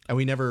fine. And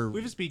we never We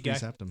have a speed guy.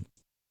 resapped him.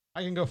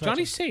 I can go. Fetch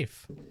Johnny's him.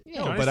 safe. Yeah.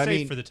 No, Johnny's but I safe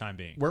mean- for the time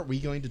being. Weren't we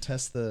going to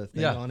test the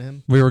thing Yeah. on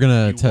him? We were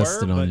going You to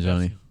test were, it on but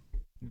Johnny.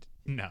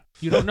 No.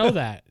 You don't know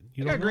that.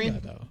 You I don't got know green.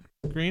 that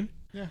though. Green.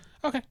 Yeah.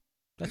 Okay,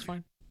 that's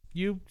fine.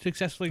 You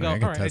successfully go. I all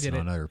can right, I test did it it.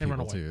 on other and run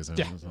people away. too, so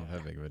Yeah. it's not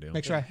that big of a deal.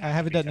 Make sure I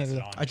have it detonated.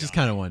 though. I just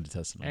kind of wanted to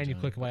test it on And you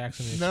Johnny. click by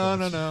accident. No,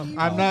 no, no.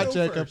 I'm not go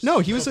Jacob. first. No,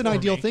 he was an Before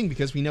ideal me. thing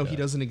because we know he Yeah.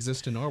 doesn't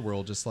exist in our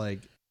world, just like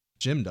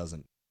Jim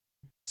doesn't.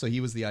 So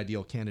he was the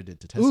ideal candidate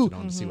to test Ooh. it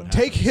on to see what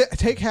Take happens.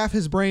 take half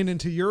his brain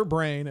into your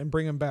brain and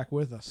bring him back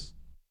with us.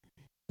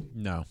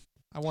 No.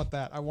 I want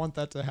that. I want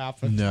that to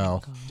happen.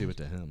 No, God. Do it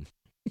to him.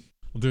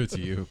 we'll do it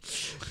to you.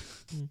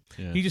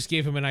 Yeah. He just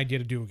gave him an idea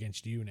to do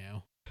against you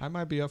now. I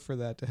might be up for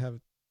that to have.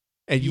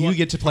 And you want-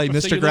 get to play So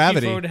Mr. you're Gravity.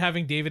 looking forward to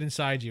having David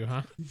inside you,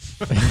 huh?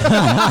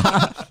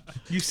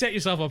 You set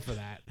yourself up for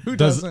that. Who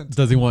does doesn't?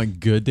 does he want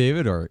good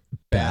David or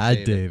Bad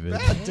bad David? David?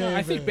 Bad David.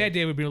 I think Bad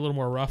David would be a little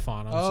more rough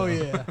on him. Oh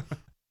so. yeah.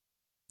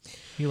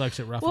 He likes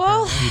it rough.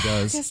 Well, apparently. He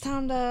does. It's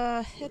time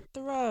to hit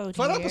the road.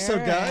 Fun here,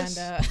 episode, guys.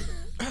 And,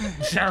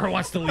 Sarah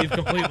wants to leave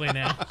completely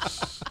now.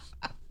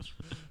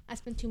 I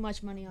spent too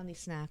much money on these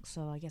snacks,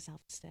 so I guess I'll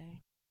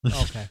stay.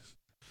 Okay.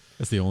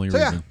 That's the only So,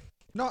 yeah. reason.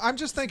 No, I'm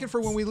just thinking for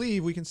when we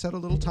leave, we can set a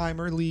little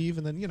timer, leave,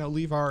 and then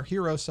leave our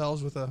hero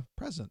selves with a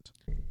present.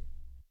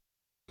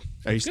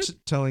 Are you Good.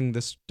 telling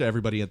this to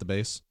everybody at the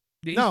base?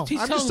 No, He's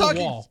I'm telling just the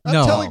talking. wall. I'm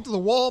No. telling to the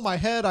wall, my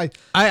head. I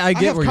I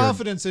get have where you're.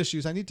 confidence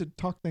issues. I need to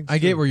talk things. I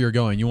get through. where you're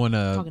going. You want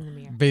to Talking to the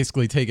mirror.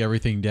 basically take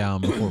everything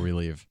down before we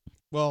leave,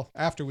 Well,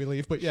 after we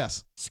leave, but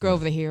yes, Screw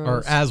over the heroes.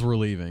 or as we're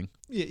leaving.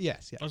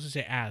 yes. I was gonna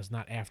say as,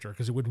 not after,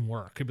 because it wouldn't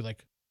work. It'd be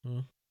like,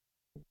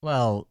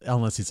 Well,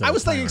 unless he said. I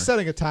was thinking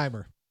setting a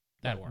timer,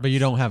 that works. but you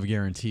don't have a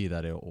guarantee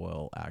that it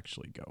will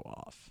actually go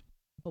off.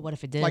 But what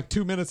if it did? like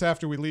 2 minutes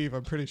after we leave.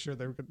 I'm pretty sure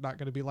they're not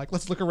going to be like,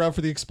 let's look around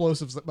for the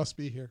explosives that must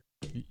be here.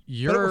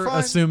 You're fine.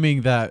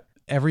 assuming that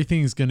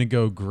everything's going to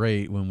go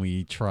great when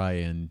we try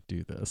and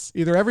do this,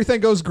 Either everything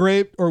goes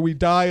great or we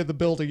die in the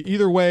building.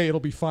 Either way, it'll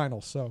be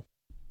final. So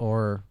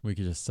or we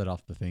could just set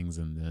off the things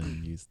and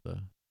then use the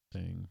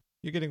thing.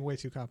 you're getting way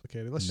too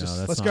complicated. Let's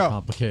That's let's not go.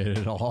 complicated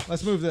at all.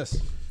 Let's move this.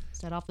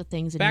 Set off the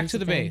things. And back use to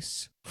the thing.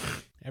 base.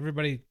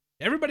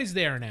 Everybody's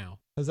there now.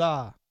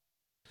 Huzzah!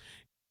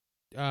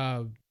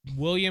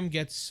 William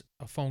gets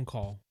a phone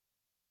call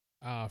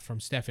from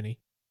Stephanie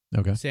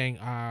Okay. saying,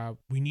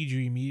 we need you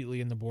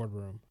immediately in the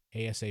boardroom,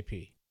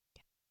 ASAP.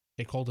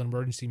 They called an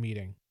emergency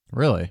meeting.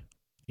 Really?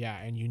 Yeah,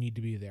 and you need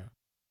to be there.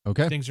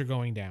 Okay. Things are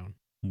going down.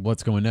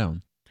 What's going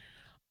down?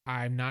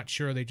 I'm not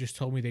sure. They just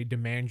told me they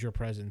demand your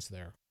presence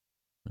there.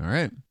 All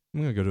right.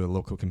 I'm going to go to a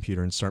local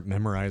computer and start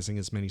memorizing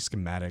as many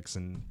schematics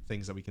and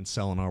things that we can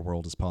sell in our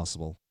world as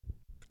possible.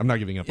 I'm not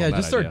giving up Yeah, on that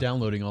just start idea.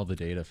 downloading all the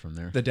data from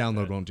there. The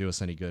download won't do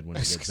us any good when it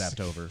gets zapped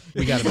over.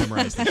 We got to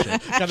memorize this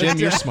shit. Gotta Jim,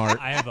 do- you're smart.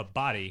 I have a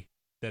body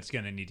that's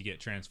going to need to get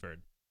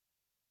transferred.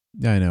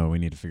 I know. We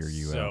need to figure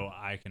you so out.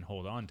 I can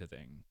hold on to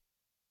things.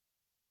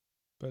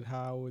 But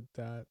how would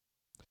that?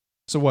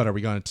 So what, are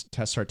we going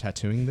to start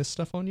tattooing this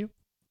stuff on you?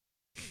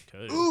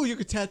 Could. Ooh, you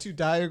could tattoo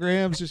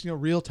diagrams, just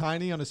real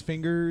tiny on his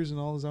fingers and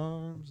all his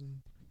arms. And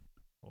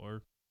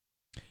Or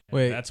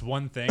Wait. that's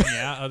one thing.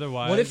 Yeah.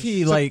 Otherwise, What if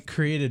he So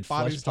created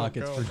bodies flush don't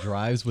pockets go. for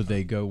drives? Would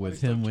they go with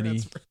Bodies him don't when he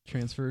transfer.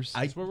 transfers?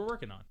 That's what we're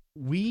working on.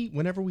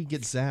 Whenever we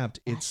get zapped,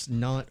 it's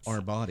not our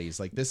bodies.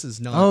 Like, this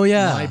is not Oh,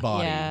 yeah. my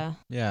body. Yeah.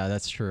 Yeah,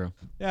 that's true.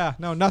 Yeah,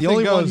 no, The nothing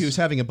only goes. one who's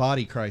having a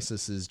body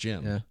crisis is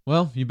Jim. Yeah.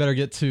 Well, you better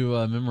get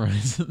to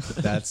memorize.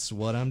 That's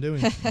what I'm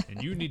doing.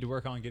 And you need to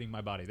work on getting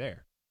my body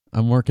there.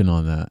 I'm working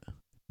on that.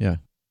 Yeah,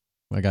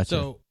 I got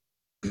you.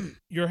 So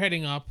you're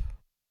heading up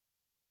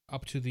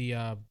to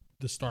the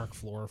Stark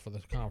floor for the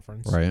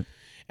conference. Right.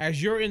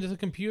 As you're into the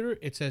computer,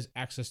 it says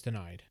access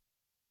denied.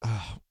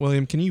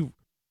 William, can you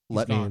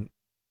let me gone. in?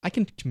 I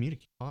can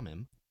communicate on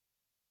him.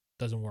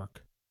 Doesn't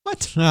work.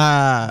 What?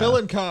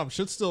 Villain com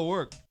should still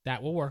work.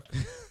 That will work.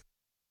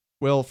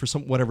 Well, for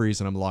whatever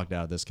reason, I'm logged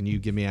out of this. Can you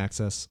give me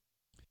access?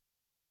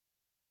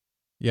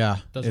 Yeah.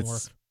 Doesn't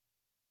it's- work.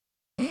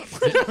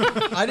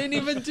 I didn't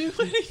even do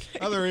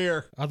anything. Other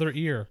ear. Other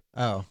ear.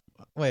 Oh,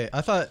 wait.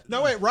 I thought.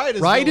 No, wait, right is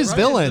Right is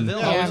villain. the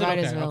Yeah, is it? right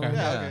Okay, as well. okay.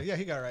 Yeah, Yeah. okay. Yeah,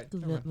 he got it right. The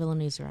Never mind.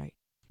 villain is right.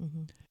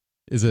 Mm-hmm.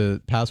 Is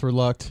it password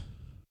locked?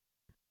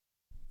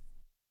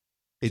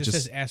 It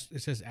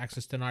says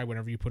access denied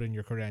whenever you put in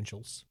your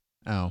credentials.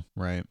 Oh,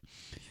 right.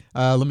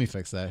 Let me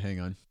fix that. Hang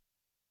on.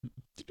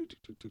 I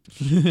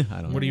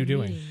don't know. What are you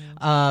doing?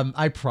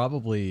 I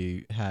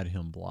probably had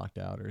him blocked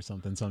out or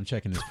something, so I'm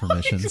checking his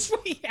permissions.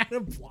 We had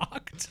him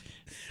blocked.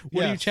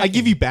 What Yeah. are you I checking?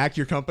 give you back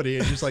your company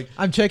and just like,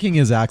 I'm checking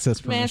his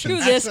access Man, permissions.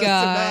 screw this Access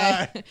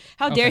guy. denied.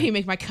 How dare Okay. he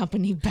make my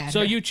company better?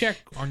 So you check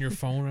on your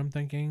phone, I'm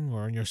thinking,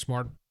 or on your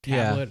smart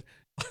Yeah. tablet.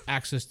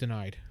 Access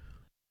denied.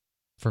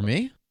 For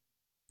me?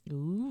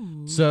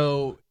 Ooh.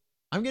 So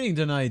I'm getting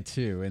denied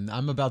too, and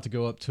I'm about to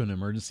go up to an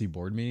emergency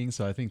board meeting,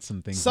 so I think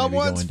some things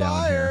Someone's may be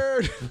going down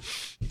here.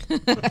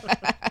 fired.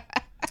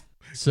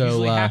 So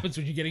Usually happens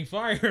when you're getting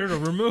fired or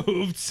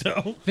removed.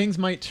 So things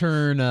might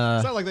turn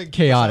It's not like they can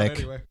kick us out chaotic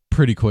Anyway.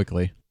 pretty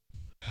quickly.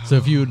 So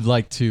if you would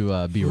like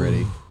to be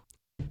ready,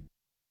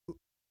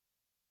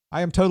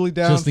 I am totally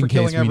down just in for case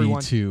killing we everyone.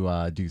 need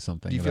to do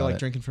something. do you feel about like it.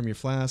 drinking from your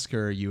flask,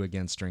 or are you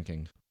against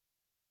drinking?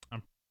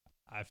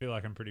 I feel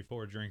like I'm pretty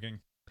for drinking.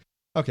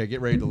 Okay,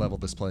 get ready to level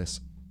this place.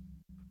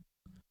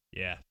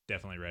 Yeah,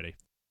 definitely ready.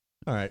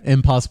 All right.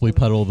 And possibly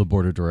puddle the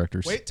board of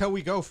directors. Wait till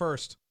we go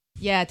first.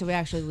 Yeah, till we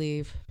actually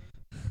leave.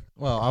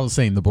 Well, I was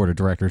saying the board of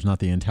directors, not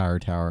the entire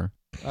tower.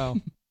 Oh,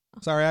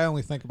 sorry. I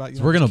only think about you.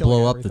 So we're gonna just killing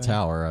blow up the everything.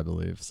 tower, I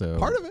believe. So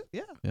Part of it,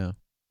 yeah.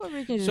 Or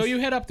we can So just- you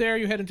head up there,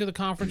 you head into the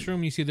conference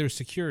room, you see there's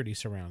security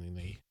surrounding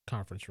the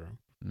conference room.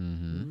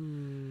 Mm-hmm.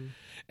 Ooh.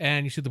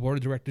 And you see the board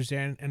of directors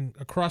there, and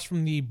across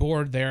from the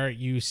board there,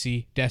 you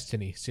see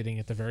Destiny sitting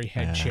at the very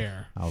head Yeah.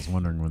 chair. I was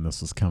wondering when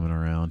this was coming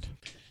around.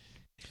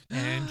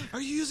 And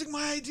Are you using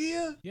my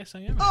idea? yes, I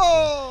am.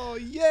 Oh,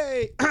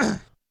 yay! I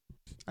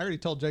already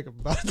told Jacob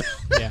about it.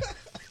 Yeah.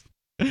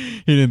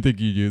 He didn't think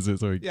you'd use it,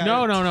 so he... Yeah,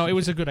 No. It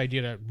was a good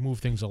idea to move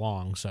things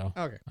along, so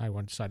Okay. I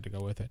decided to go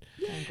with it. And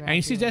you see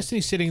Congratulations.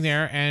 Destiny sitting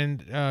there,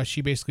 and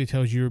she basically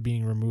tells you you're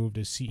being removed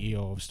as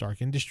CEO of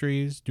Stark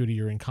Industries due to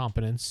your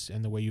incompetence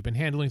and the way you've been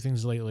handling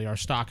things lately. Our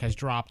stock has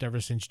dropped ever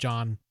since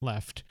John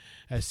left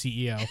as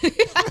CEO.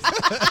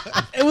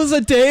 It was a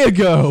day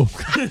ago.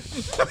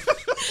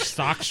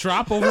 Stocks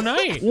drop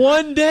overnight.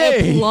 One It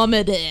day.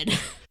 plummeted.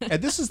 And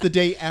this is the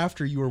day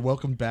after you were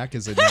welcomed back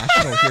as a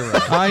national hero.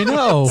 I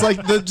know. It's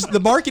like the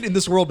market in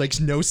this world makes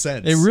no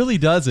sense. It really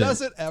doesn't.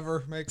 Does it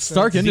ever make sense?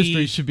 Stark The-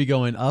 Industries should be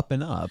going up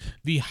and up.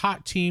 The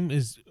hot team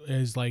is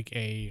like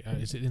a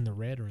is it in the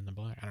red or in the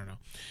black? I don't know.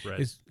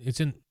 Red. It's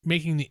in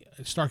making the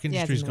Stark it's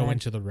Industries in the go red.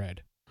 into the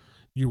red.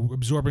 You're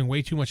absorbing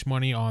way too much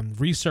money on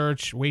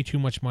research, way too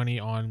much money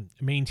on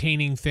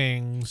maintaining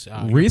things.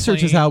 You're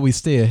Research is playing- how we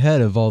stay ahead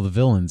of all the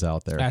villains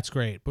out there. That's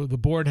great. But the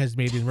board has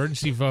made an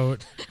emergency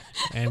vote,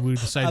 and we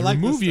decided I to like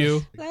remove this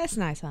you. That's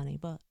nice, honey,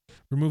 but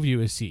Remove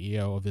you as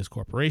CEO of this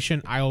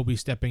corporation. I will be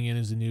stepping in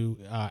as the new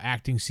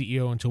acting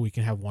CEO until we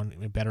can have one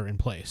better in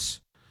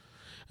place.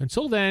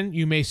 Until then,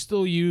 you may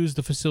still use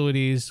the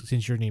facilities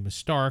since your name is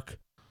Stark,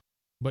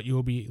 but you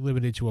will be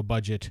limited to a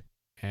budget,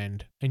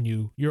 and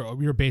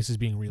your base is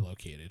being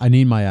relocated. I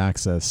need my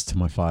access to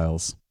my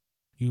files.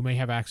 You may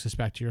have access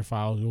back to your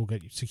files. You will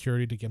get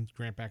security to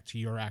grant back to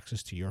your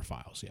access to your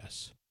files.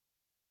 Yes,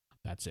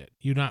 that's it.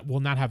 You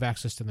will not have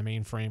access to the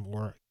mainframe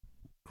or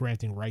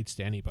granting rights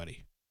to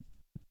anybody.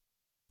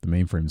 The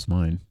mainframe's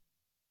mine.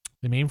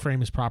 The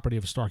mainframe is property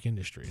of Stark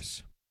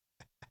Industries.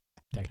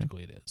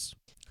 Technically, it is.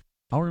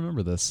 I'll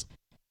remember this.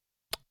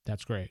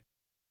 That's great.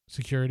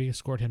 Security,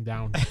 escort him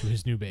down to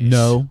his new base.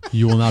 No,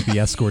 you will not be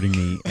escorting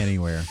me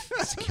anywhere.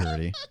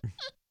 Security.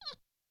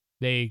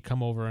 They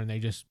come over and they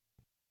just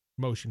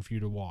motion for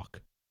you to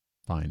walk.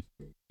 Fine.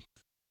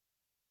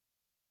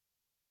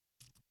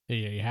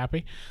 You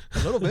happy? A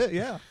little bit,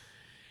 yeah.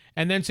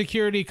 And then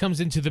security comes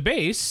into the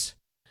base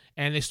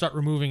and they start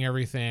removing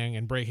everything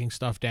and breaking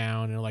stuff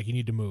down. And they're like, you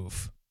need to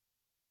move.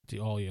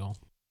 All y'all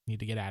need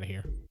to get out of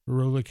here.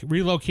 We're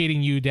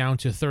relocating you down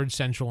to 3rd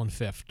Central and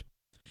 5th.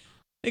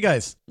 Hey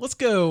guys, let's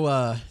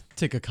go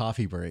take a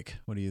coffee break.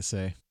 What do you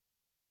say?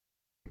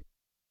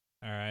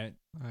 All right.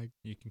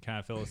 You can kind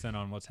of fill us in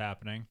on what's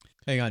happening.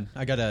 Hang on,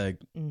 I gotta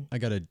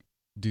Mm.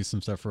 do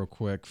some stuff real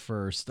quick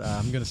first.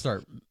 I'm gonna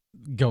start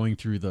going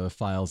through the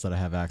files that I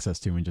have access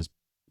to and just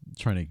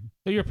trying to.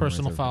 They're your Memorize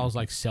personal everything. files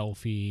like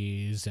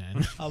selfies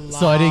and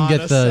So I didn't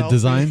get the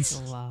designs.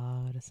 A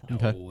lot of stuff.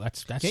 Okay. oh,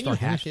 that's Can't you Stark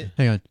hack Industries. it?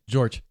 Hang on,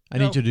 George. I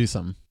No. need you to do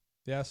something.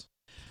 Yes.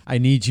 I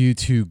need you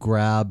to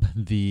grab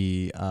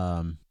the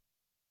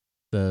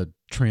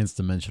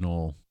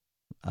transdimensional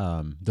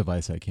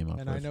device I came up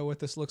And with. I know what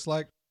this looks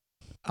like.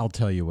 I'll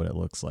tell you what it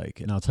looks like,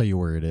 and I'll tell you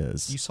where it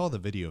is. You saw the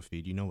video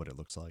feed. You know what it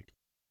looks like.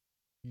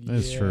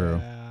 That's true.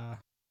 Yeah.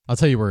 I'll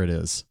tell you where it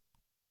is.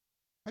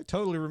 I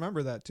totally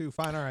remember that too.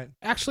 Fine, all right.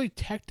 Actually,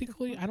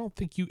 technically, I don't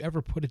think you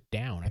ever put it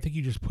down. I think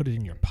you just put it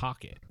in your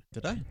pocket.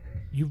 Did I?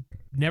 You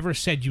never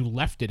said you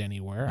left it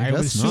anywhere. I would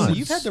guess assume not. So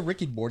you've had the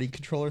Rick and Morty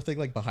controller thing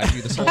like behind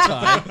you this whole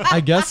time. I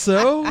guess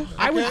so.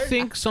 I would Okay.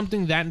 think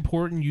something that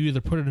important, you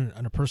either put it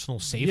in a personal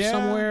safe Yeah.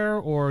 somewhere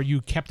or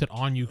you kept it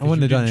on you. I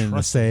wouldn't have done it in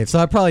the safe. So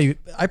I probably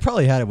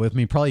had it with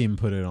me. Probably even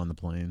put it on the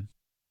plane.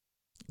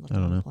 Look I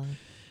don't at the know. plane.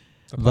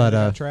 The plane But,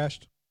 that got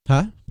trashed.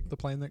 Huh? The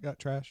plane that got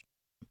trashed.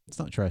 It's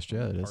not trashed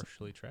yet. It is.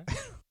 Partially trash.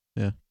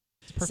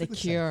 It's perfectly safe.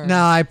 Secure.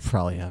 No, I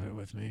probably have it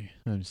with me.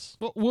 I'm just.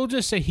 Well, we'll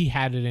just say he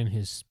had it in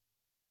his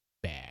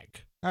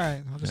bag. All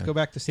right, I'll just Yeah. go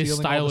back to His stealing all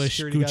the stylish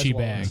security guys' Gucci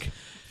wallets. bag.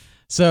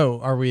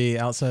 So, are we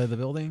outside of the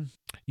building?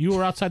 You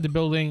were outside the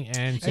building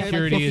and Hey,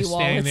 security like is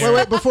fluffy standing wallets. there.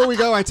 Wait, before we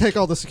go, I take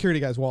all the security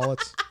guys'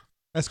 wallets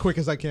as quick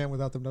as I can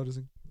without them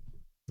noticing.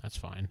 That's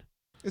fine.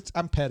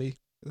 I'm petty.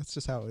 That's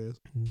just how it is.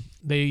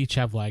 They each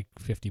have like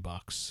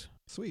 $50.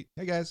 Sweet.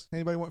 Hey guys,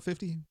 anybody want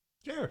 50?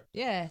 Sure.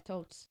 Yeah,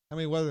 totes. How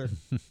many was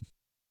there?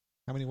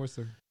 How many was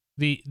there?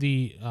 There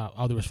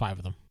was 5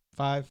 of them.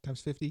 5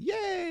 times 50.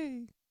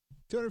 Yay!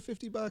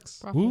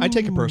 $250. Ooh. I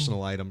take a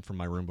personal item from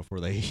my room before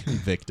they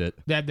evict it.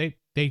 That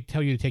they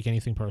tell you to take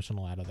anything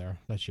personal out of there.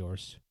 That's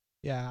yours.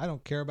 Yeah, I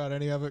don't care about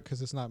any of it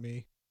because it's not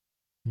me.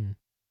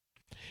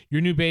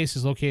 Your new base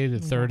is located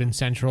at 3rd and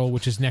Central,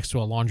 which is next to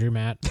a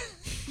laundromat.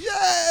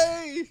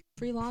 Yay!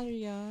 Free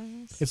laundry,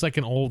 guys. It's like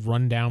an old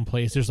rundown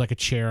place. There's like a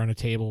chair and a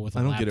table with a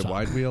I don't laptop. get it.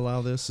 Why do we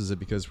allow this? Is it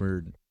because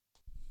we're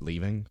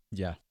leaving?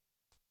 Yeah.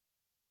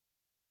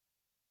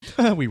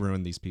 We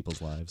ruined these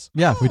people's lives.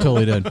 Yeah, we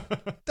totally did.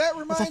 That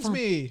reminds fun.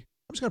 me.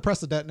 I'm just going to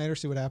press the detonator,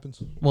 see what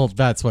happens. Well,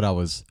 that's what I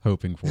was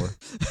hoping for.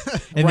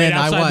 And right then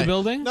outside I the want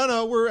building?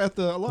 No, we're at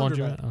the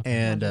laundromat. Laundromat. Okay.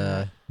 and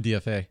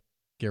DFA.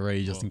 get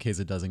ready just Well, in case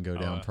it doesn't go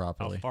down How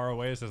properly. far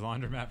away is his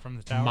laundromat from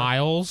the tower?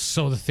 Miles.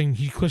 So the thing,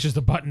 he pushes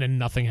the button and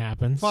nothing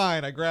happens.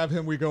 Fine, I grab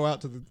him. We go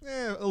out to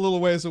a little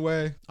ways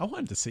away. I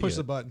wanted to see Push it.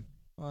 the button.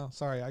 Well,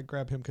 sorry, I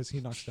grab him because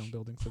he knocks down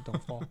buildings that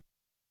don't fall.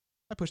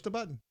 I push the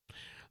button.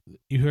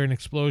 You hear an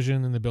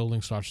explosion and the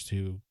building starts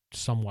to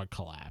somewhat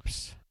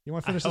collapse. You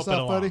want to I finish this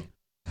help it off,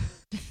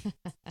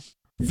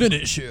 buddy?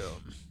 Finish him.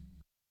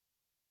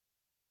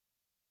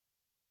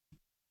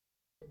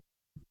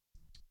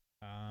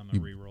 I'm gonna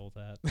re-roll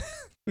that.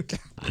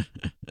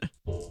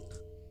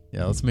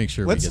 Yeah, let's make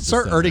sure Let's we get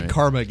start this done earning right.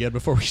 karma again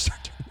before we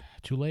start.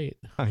 Too late.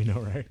 I know,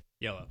 right?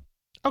 Yellow.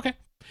 Okay.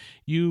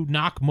 You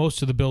knock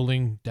most of the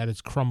building that is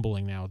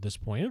crumbling now at this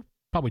point. It'll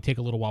probably take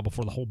a little while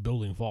before the whole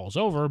building falls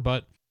over,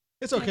 but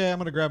It's okay. I'm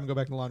going to grab and go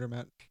back to the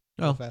laundromat.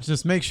 Well, fast.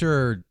 just make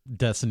sure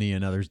Destiny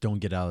and others don't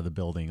get out of the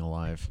building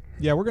alive.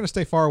 Yeah, we're going to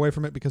stay far away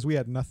from it because we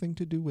had nothing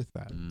to do with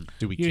that.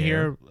 Do we you care?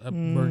 hear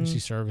emergency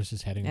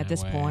services heading At that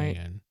this way point.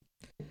 and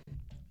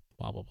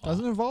blah, blah, blah.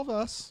 Doesn't involve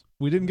us.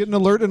 We didn't get an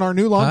alert in our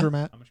new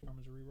laundromat. How much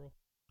karma is a re-roll?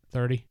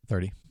 30.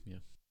 30. Yeah.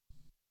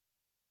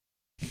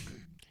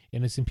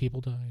 Innocent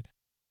people died.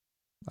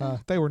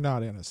 They were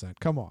not innocent.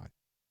 Come on.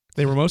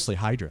 They were mostly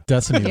Hydra.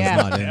 Destiny Yeah.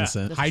 was not Yeah.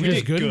 innocent. That's Hydra's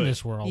did good in good.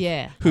 this world.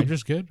 Yeah.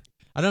 Hydra's good.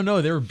 I don't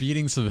know. They were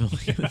beating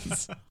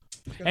civilians.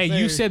 Hey,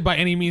 you said by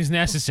any means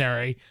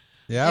necessary.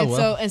 yeah,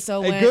 well. And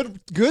so a when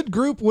good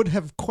group would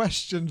have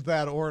questioned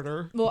that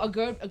order. a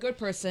good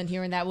person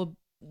hearing that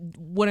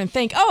wouldn't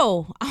think,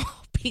 oh,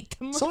 I'll beat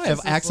them. So I have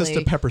access to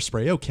mercilessly. pepper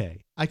spray.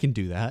 Okay, I can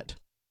do that.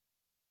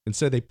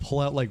 Instead, they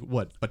pull out like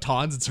what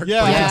batons and start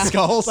Yeah. breaking Yeah.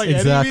 skulls. Like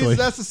Exactly. any means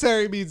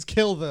necessary means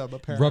kill them,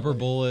 apparently. Rubber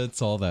bullets,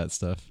 all that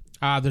stuff.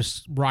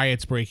 There's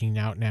riots breaking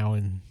out now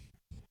in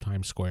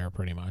Times Square,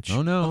 pretty much.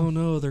 Oh, no. Oh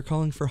no, they're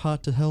calling for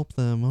Hot to help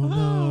them. Oh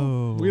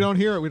no, We don't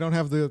hear it. We don't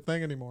have the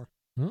thing anymore.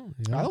 Oh,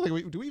 yeah. I don't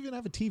think do we even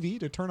have a TV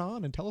to turn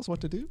on and tell us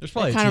what to do? There's It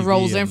probably a kind of TV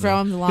rolls in the-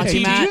 from the Hey, did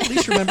you laundromat. at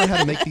least remember how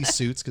to make these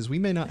suits? Because we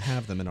may not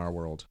have them in our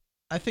world.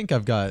 I think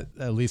I've got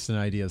at least an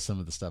idea of some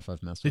of the stuff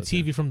I've messed The with.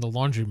 TV from the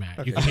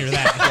laundromat. You Okay. can hear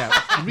that.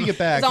 Yeah, when we get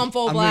back, It's on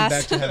full I'm going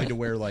blast. back to having to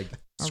wear like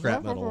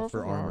scrap metal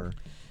for armor.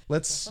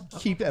 Let's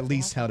keep at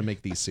least how to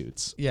make these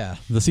suits. Yeah,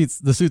 the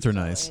suits are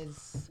nice.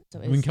 So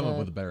We can come up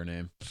with a better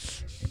name,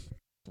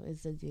 So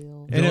is the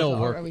deal. and it'll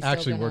Are work. we still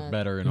Actually, work gonna-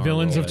 better in our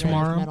Villains world, of I think.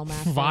 Tomorrow. Metal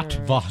Master Vought.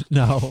 or- Vought.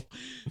 No,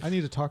 I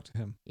need to talk to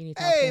him. You need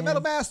to talk to Hey, him.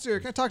 Metal Master,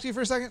 can I talk to you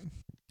for a second?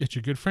 It's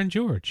your good friend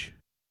George.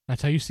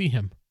 That's how you see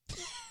him.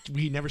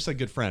 We never said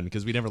good friend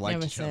because we never liked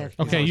Never each other. said.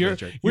 Okay, George you're-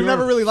 was a jerk. We've Your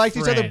never really liked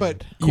each other,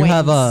 but friend. you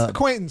have a.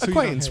 acquaintance. who you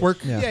Acquaintance, don't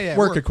hate. work, Yeah,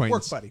 work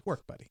acquaintance.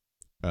 Work buddy.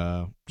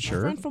 A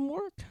Sure. friend from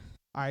work.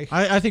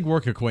 I think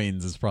work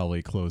acquaintance is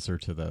probably closer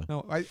to the.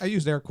 No, I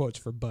used air quotes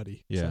for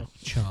buddy. Yeah. So.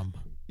 Chum.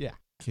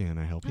 Can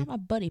I help you? I'm a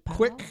buddy pal.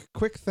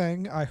 Quick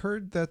thing. I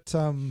heard that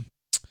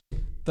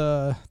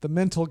the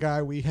mental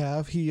guy we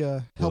have, he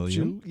helped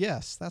William? you.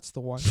 Yes, that's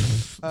the one.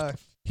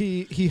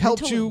 He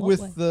helped Mental you in what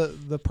with way?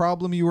 the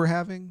problem you were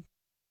having.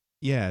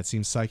 Yeah, it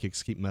seems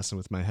psychics keep messing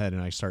with my head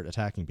and I start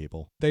attacking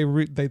people. They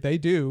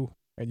do,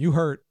 and you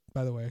hurt,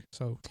 by the way.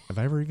 So Have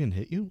I ever even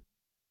hit you?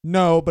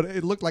 no, but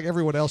it looked like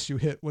everyone else you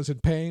hit was in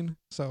pain.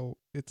 So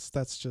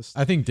that's just.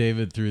 I think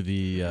David through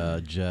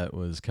the jet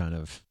was kind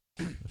of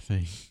a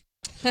thing.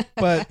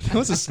 But That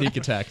was a sneak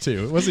attack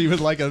too. It wasn't even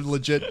like a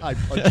legit. I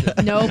punched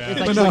him. Nope. Yeah. It's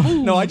But like, no,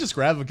 ooh. no, I just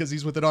grab him because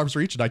he's within arm's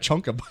reach and I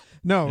chunk him.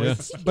 no, Yeah.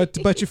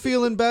 but you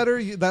feeling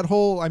better? That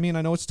whole. I mean,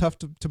 I know it's tough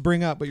to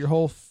bring up, but your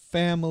whole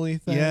family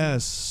thing.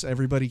 Yes,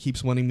 everybody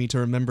keeps wanting me to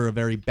remember a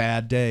very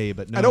bad day,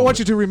 but no. I don't want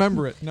you to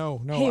remember it. No.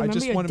 Hey, I remember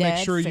just your want to make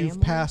dead sure you've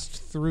family? passed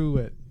through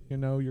it. You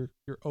know, you're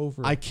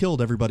over. I it.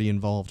 killed everybody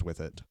involved with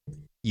it.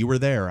 You were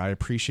there. I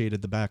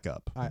appreciated the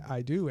backup.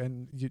 I do,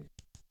 and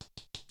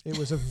it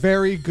was a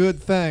very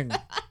good thing.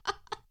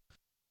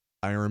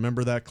 I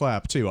remember that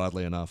clap too,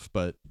 oddly enough.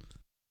 But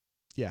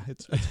Yeah,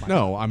 it's fine.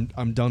 no,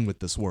 I'm done with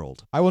this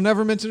world. I will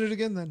never mention it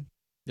again. Then,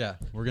 Yeah,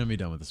 we're gonna be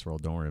done with this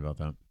world. Don't worry about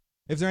that.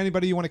 if there's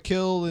anybody you want to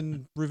kill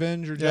in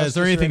revenge or Yeah, justice is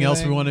there or anything else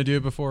we anything- want to do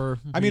before?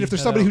 I mean, if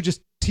there's somebody who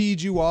just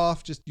teed you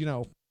off, just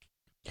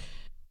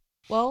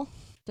well,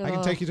 I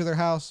can take you to their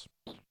house.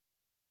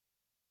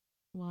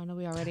 Well, I know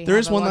we already. There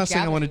have is a one large last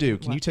thing I want to do.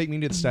 gathering. Can you take me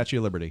to the Statue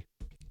of Liberty?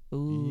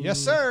 Ooh. Yes,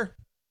 sir.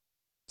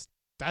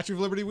 Statue of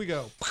Liberty, we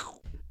go.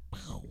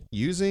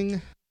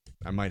 Using,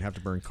 I might have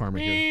to burn karma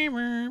here.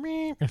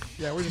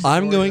 Yeah, we're just.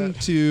 I'm ignoring going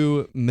that.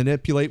 to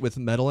manipulate with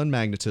metal and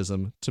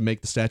magnetism to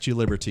make the Statue of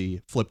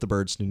Liberty flip the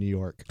birds to New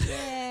York.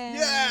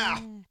 Yeah.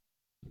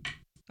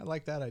 I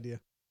like that idea.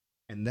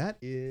 And that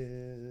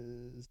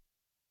is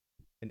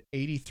an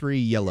 83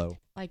 yellow.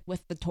 Like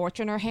with the torch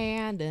in her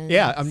hand and.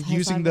 Yeah, I'm high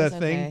using the sideways,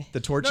 thing. okay. The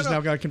torch No, has no.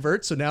 now got to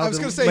convert. So now I was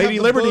the gonna say, Lady have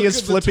the Liberty book is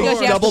and the flipping torch.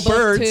 Because you have double the book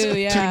birds too, to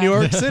yeah. New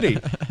York City.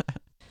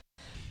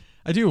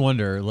 I do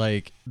wonder,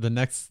 like the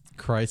next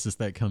crisis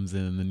that comes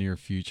in the near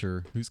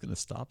future, who's gonna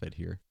stop it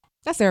here?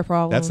 That's their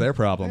problem. That's their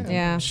problem.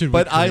 Yeah. Should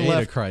But we I create a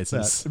left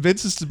crisis? That.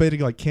 Vince is debating,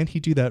 like, can't he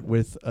do that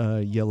with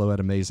Yellow at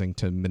Amazing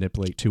to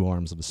manipulate 2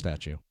 arms of a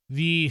statue?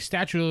 The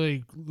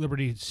Statue of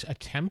Liberty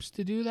attempts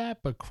to do that,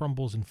 but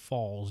crumbles and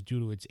falls due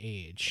to its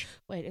age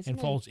Wait, isn't and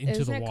it- falls into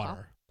isn't the it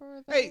water.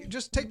 copper, though? Hey,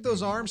 just take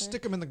those arms,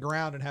 stick them in the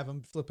ground, and have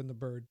them flipping the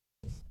bird.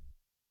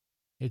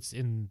 It's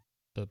in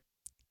the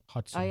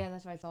Hudson. Oh yeah,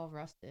 that's why it's all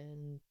rusted.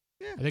 And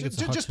Yeah, I think it's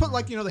a just put Hudson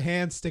like River. the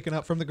hands sticking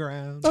up from the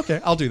ground.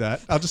 Okay, I'll do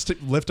that. I'll just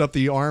lift up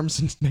the arms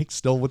and make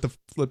still with the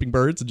flipping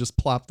birds and just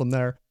plop them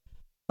there.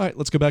 All right,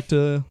 let's go back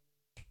to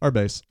our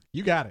base.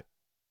 You got it.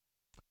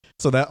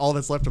 So that all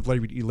that's left of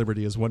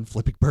Liberty is 1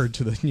 flipping bird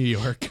to the New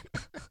York.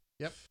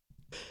 Yep.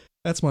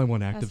 That's my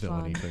one act of That's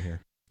villainy fun. for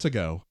here. To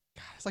go.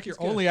 It's like your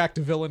That's good. only act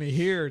of villainy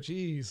here.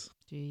 Jeez.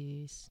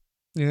 jeez,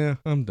 Yeah,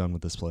 I'm done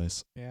with this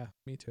place. Yeah,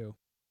 me too.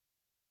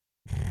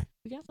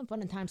 we got some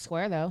fun in Times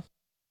Square though.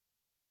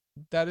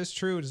 That is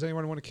true. Does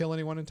anyone want to kill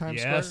anyone in Times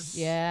Yes.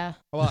 Square? Yeah,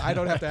 Well, I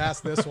don't have to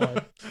ask this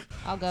one.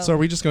 I'll go. So are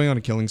we just going on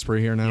a killing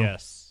spree here now?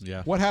 Yes.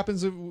 Yeah. What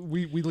happens if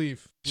we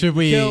leave? Should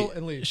we kill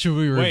and leave? Should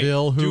we Wait,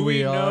 reveal who do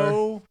we are?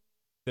 know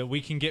that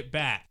we can get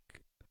back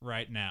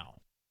right now?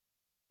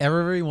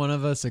 Every one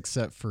of us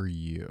except for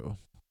you.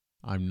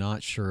 I'm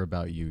not sure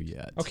about you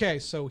yet. Okay,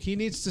 so he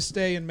needs to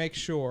stay and make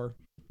sure.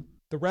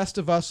 The rest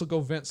of us will go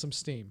vent some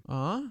steam.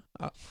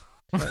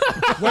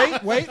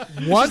 Wait.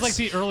 This Once, is like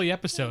the early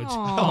episodes.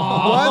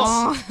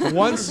 Aw.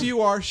 once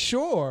you are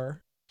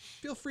sure,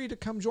 feel free to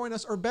come join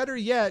us. Or better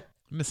yet,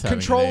 Miss having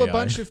control an a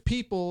bunch AI. of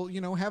people.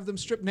 Have them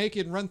strip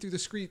naked and run through the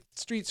street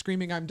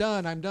screaming, "I'm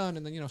done, I'm done,"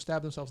 and then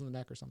stab themselves in the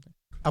neck or something.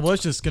 I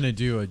was just gonna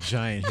do a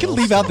giant. You can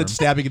leave out the hailstorm.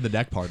 stabbing in the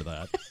neck part of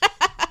that.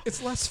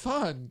 It's less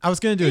fun. I was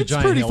gonna do a It's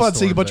giant. pretty fun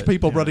seeing a hailstorm, bunch of but,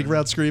 people yeah. running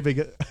around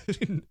screaming.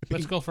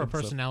 Let's go for a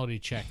personality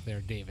check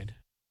there, David.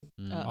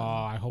 Mm. Uh-oh. Oh,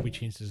 I hope he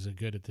changes it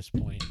good at this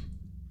point.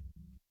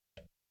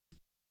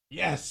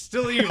 Yes,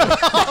 still you.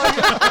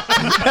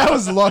 That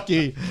was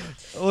lucky.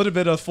 A little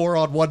bit of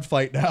 4-on-1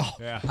 fight now.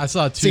 Yeah. I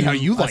saw two. See how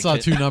you I like saw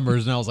it. 2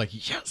 numbers and I was like,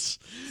 yes.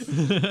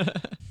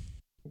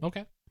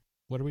 Okay.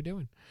 What are we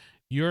doing?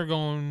 You're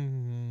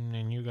going,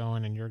 and you're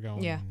going, and you're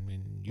going, Yeah.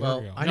 and you're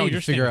Well, going. I No, need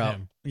you're to figure staying with out.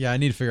 him. Yeah, I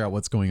need to figure out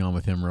what's going on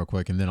with him real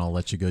quick, and then I'll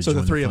let you go. So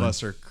join the 3 of fun.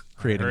 us are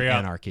creating Hurry up.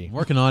 anarchy. I'm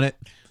working on it.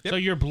 So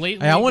you're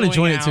blatantly. Hey, I wanna going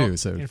join it out too,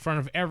 so- in front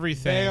of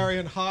everything, They are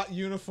in hot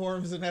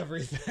uniforms and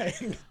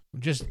everything.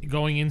 just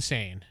going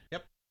insane.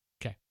 Yep.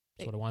 Okay,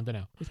 that's what I wanted to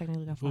know. We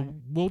technically got We'll,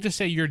 fired. we'll just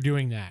say you're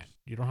doing that.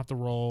 You don't have to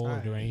roll or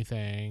do Alright.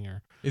 anything.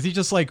 Or Is he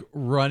just like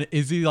run?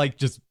 Is he like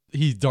just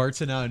he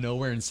darts in out of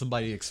nowhere and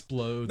somebody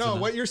explodes? No,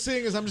 and what you're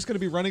seeing is I'm just going to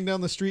be running down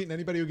the street, and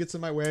anybody who gets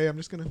in my way, I'm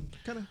just going to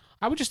kind of.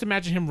 I would just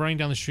imagine him running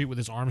down the street with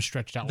his arms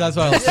stretched out. That's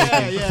like what I was this,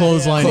 thinking. yeah,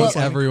 Clotheslining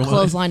yeah. everyone.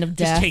 Clothesline of just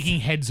death. taking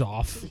heads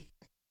off.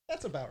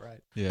 That's about right.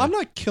 Yeah. I'm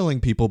not killing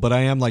people, but I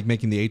am like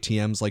making the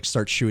ATMs like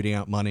start shooting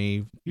out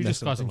money. You're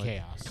just messing with causing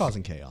the, chaos.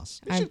 Causing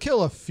chaos. We should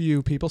kill a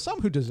few people, some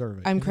who deserve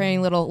it. I'm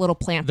creating little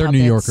plant. They're New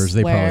puppets Yorkers.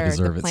 They probably where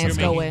deserve the it plants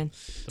somehow. go in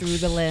through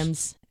the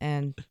limbs,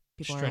 and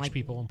people are Stretch like,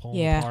 people and pull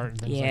yeah, them apart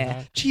and things yeah. like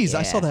that. Jeez,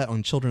 I saw Yeah. that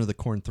on Children of the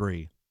Corn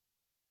 3.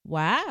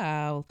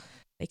 "Wow,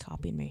 they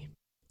copied me.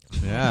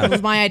 It Yeah.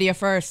 was my idea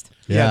first."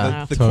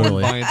 Yeah. the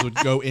totally. corn vines would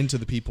go into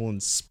the people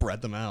and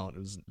spread them out. It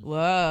was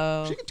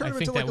Whoa. She can turn I them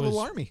think into like that a little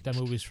was army. that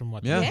movie's from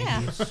what? Yeah. the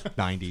Yeah. 80s?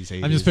 90s,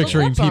 80s. I'm just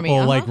picturing Corpse Army,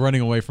 people like uh-huh.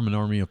 running away from an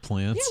army of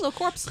plants. Yeah, little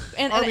corpse,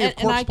 and Army of and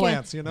I corpse can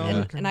plants, you know?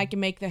 Yeah. and I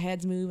can make their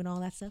heads move and all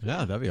that stuff.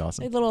 Yeah, that'd be Like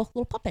awesome. little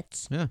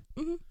puppets. Yeah.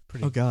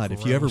 Pretty Oh God!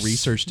 If you ever gross.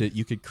 researched it,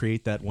 you could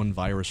create that one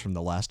virus from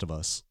The Last of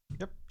Us.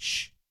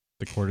 Shh.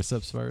 The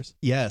cordyceps virus.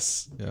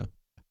 Yes. Yeah.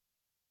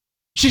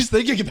 She's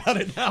thinking about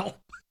it now.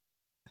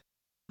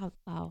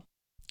 Oh.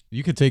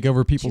 You could take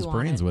over people's Chew on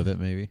brains it. with it,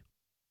 maybe.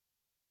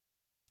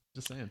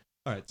 Just saying.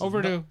 All right. so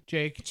Over no- to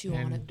Jake Chew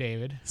on and it.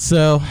 David.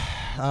 So,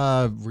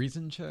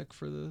 reason check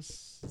for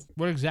this.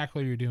 What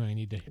exactly are you doing? I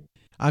need to.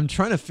 I'm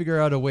trying to figure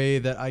out a way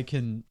that I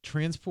can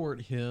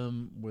transport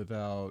him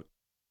without,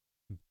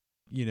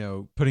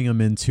 putting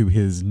him into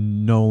his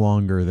no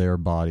longer there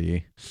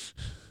body.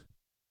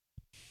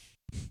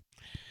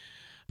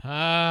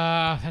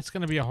 That's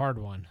gonna be a hard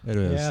one. It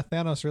is. Yeah,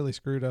 Thanos really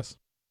screwed us.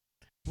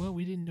 Well,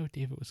 we didn't know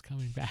David was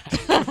coming back.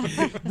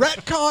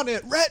 Retcon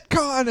it!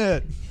 Retcon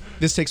it!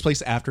 This takes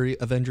place after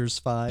Avengers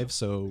 5,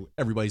 so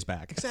everybody's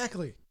back.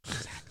 Exactly.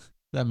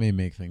 That may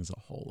make things a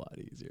whole lot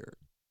easier.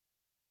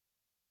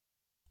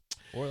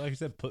 Or like I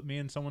said, put me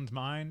in someone's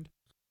mind.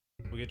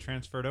 We get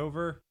transferred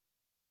over,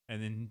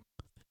 and then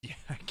yeah,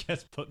 I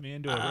guess put me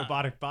into a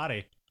robotic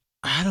body.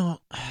 I don't.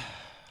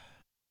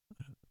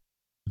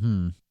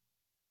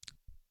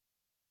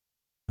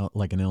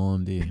 Like an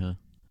LMD, huh?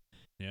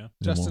 Yeah.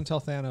 Then Just we'll,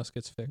 until Thanos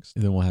gets fixed.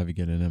 then we'll have you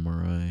get an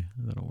MRI.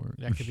 That'll work.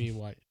 That could be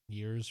what,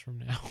 years from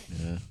now?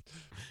 Yeah.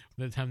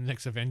 By the time the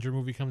next Avenger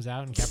movie comes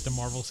out and Captain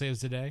Marvel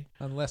saves the day.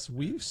 Unless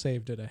we've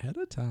saved it ahead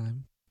of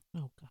time.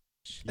 Oh god.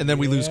 And then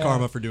we lose Yeah.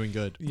 karma for doing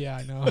good. Yeah,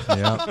 I know.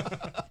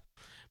 Yeah.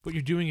 But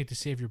you're doing it to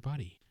save your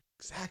buddy.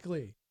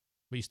 Exactly.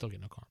 But you still get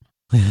no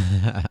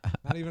karma.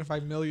 Not even if I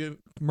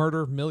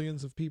murder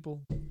millions of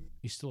people.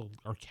 You still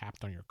are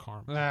capped on your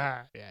karma.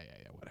 Yeah,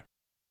 whatever.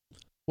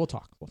 We'll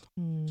talk.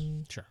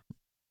 Sure.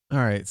 All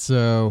right,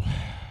 so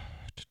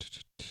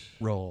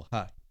Roll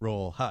high.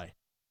 Roll high.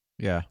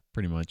 yeah,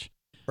 pretty much.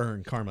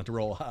 Earn karma to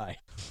roll high.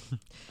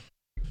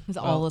 It's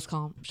Well, all this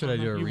calm. should I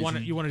do a You reason? want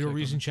to do a check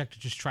reason on- check to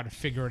just try to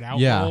figure it out?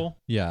 Yeah, Roll?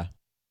 yeah,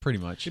 pretty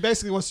much. He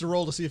basically wants to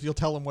roll to see if you'll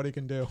tell him what he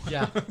can do.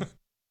 Yeah.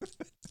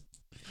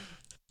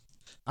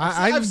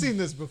 I've seen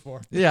this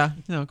before. Yeah,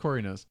 no,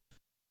 Corey knows.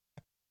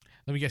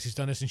 Let me guess, he's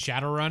done this in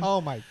Shadowrun.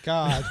 Oh my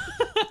god,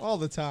 all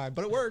the time.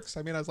 But it works.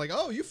 I mean, I was like,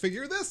 oh, you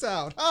figure this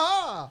out.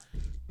 Ha!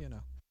 You know.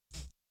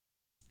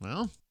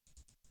 Well,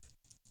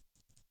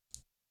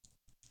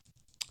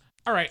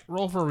 All right,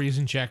 roll for a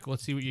reason check.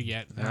 Let's see what you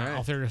get. All right.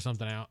 I'll figure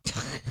something out.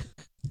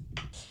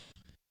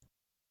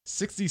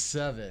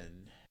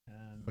 67.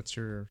 What's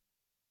your?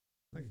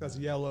 I think that's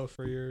yellow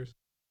for yours.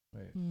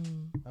 Wait.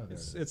 Oh, there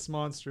It's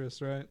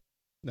monstrous, right?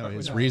 No, Wait,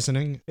 his no.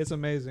 reasoning. It's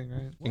amazing,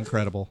 right?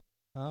 Incredible.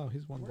 Oh,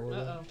 he's one below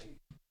that.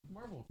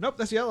 Marvel. Nope,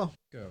 that's yellow.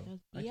 Go.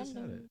 I just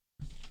had it.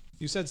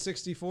 You said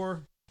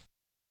 64.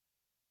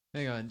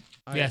 Hang on.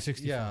 Yeah,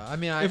 64. Yeah, I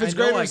mean, If it's I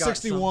know greater I than got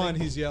 61,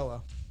 something. he's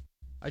yellow.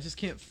 I just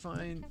can't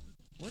find.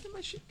 Where did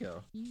my sheet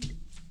go? You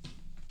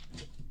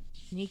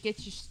need to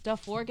get your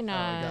stuff Oh, it got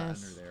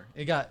organized. under there.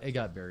 It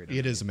got buried.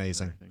 It is underneath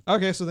amazing. everything.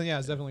 Okay, so then yeah,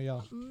 it's definitely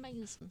yellow.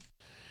 Amazing.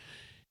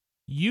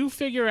 You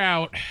figure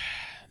out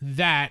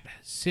that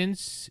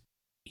since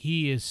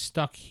he is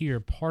stuck here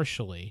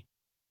partially,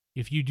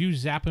 if you do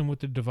zap him with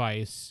the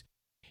device,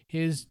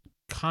 his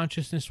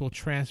consciousness will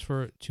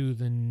transfer to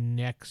the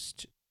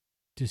next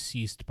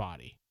deceased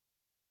body.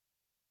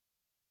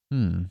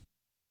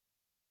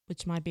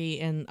 Which might be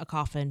in a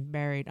coffin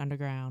buried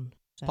underground.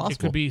 So. It Possible.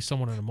 could be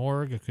someone in a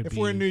morgue. It could If be.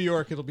 we're in New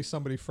York, it'll be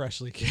somebody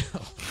freshly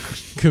killed.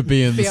 Could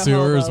be in Be the a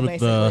sewers hobo, with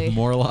the basically.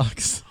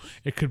 Morlocks.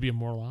 It could be a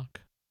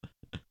Morlock.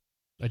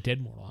 A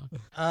dead Morlock.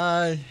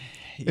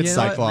 It's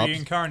Cyclops.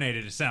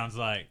 Reincarnated, it sounds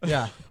like.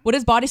 Yeah. Would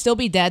his body still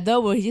be dead though?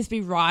 Would he just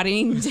be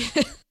rotting?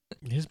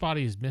 His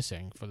body is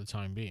missing for the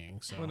time being.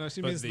 So Well, no,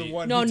 she But means the the-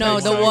 one. No, he no,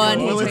 takes the over. one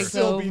Will he it takes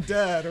still over. be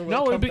dead? Or will no,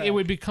 it, it come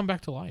would back? be come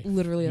back to life.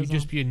 Literally, You'd as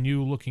just well. be a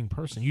new looking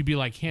person. You'd be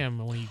like him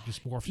when he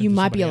just morphed. You into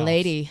might be somebody a else.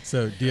 lady.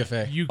 So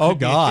DFA. You Oh, could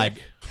be a God.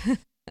 chick.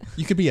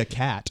 You could be a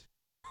cat.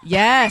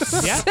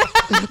 Yes. Yeah.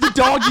 The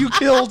dog you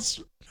killed.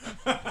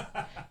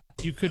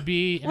 You could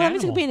be an Well, I'm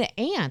just animal. gonna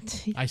be an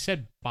ant. I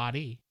said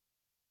body.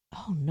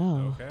 Oh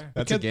no. Okay.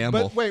 That's a But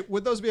gamble. But wait,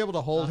 would those be able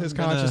to hold I'm his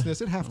gonna-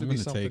 consciousness? It'd have to I'm be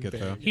gonna something take it, big.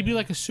 though. He'd be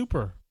like a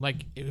super.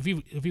 Like if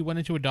he went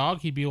into a dog,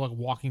 he'd be like a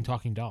walking,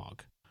 talking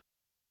dog.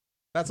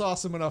 That's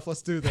awesome enough.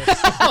 Let's do this.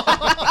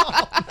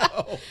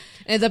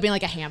 Ends up being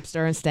like a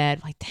hamster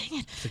instead. Like, dang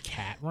it, It's a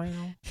cat right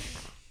now.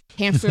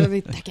 hamster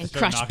that can Start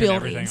crush knocking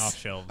everything buildings. off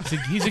shelves.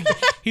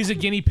 He's a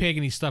guinea pig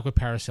and he's stuck with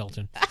Paris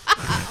Hilton.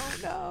 Oh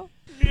no.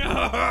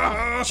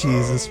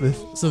 Jesus,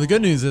 Smith. So the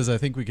good news is I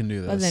think we can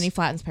do But this. then he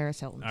flattens Paris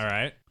Hilton. All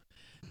right.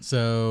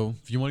 So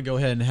if you want to go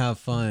ahead and have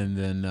fun,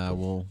 then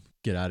we'll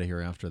get out of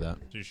here after that.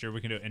 So you're sure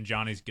we can do it? And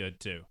Johnny's good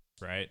too,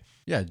 right?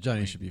 Yeah,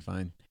 Johnny should be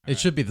fine. It Alright.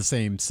 should be the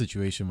same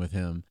situation with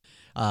him.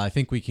 I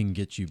think we can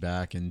get you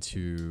back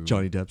into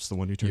Johnny Depp's the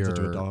one who turns your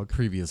into a dog.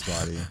 previous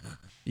body.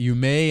 You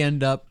may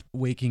end up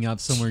waking up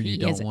somewhere you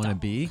He is don't a want to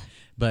dog. be,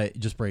 but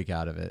just break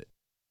out of it.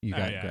 You Oh,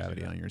 got yeah, I see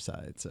gravity that. on your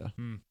side, so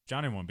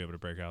Johnny won't be able to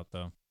break out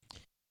though.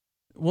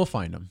 we'll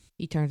find him.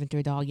 He turns into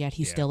a dog, yet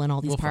he's Yeah. still in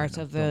all these We'll find parts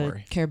him. of Don't the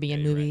worry. Caribbean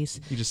Yeah, you're right.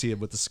 movies. You just see it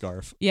with the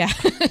scarf. Yeah.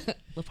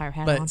 Little pirate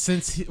hat But on.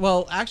 since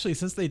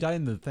they died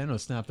in the Thanos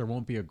snap, there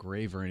won't be a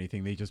grave or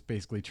anything. They just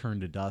basically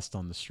turn to dust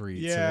on the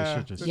street. so they Yeah.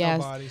 should just there's Yes.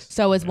 no bodies.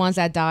 So it's Yeah. ones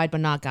that died but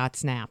not got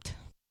snapped.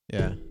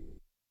 yeah.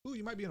 Ooh,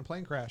 you might be in a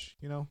plane crash.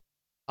 You know.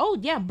 Oh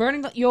yeah,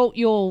 burning.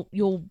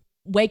 You'll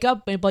wake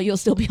up, but you'll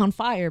still be on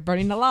fire,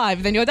 burning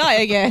alive. Then you'll die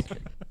again.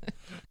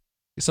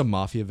 You're some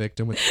mafia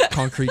victim with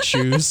concrete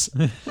shoes.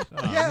 Oh,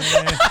 Yes.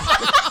 man.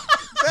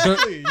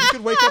 Exactly. You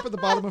could wake up at the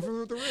bottom of the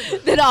river.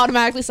 Then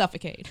automatically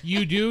suffocate.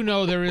 You do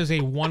know there is a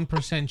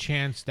 1%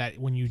 chance that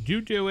when you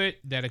do it,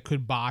 that it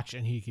could botch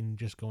and he can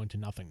just go into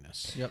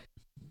nothingness. Yep.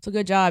 So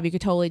good job. You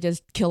could totally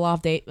just kill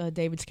off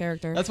David's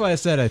character. That's why I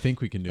said I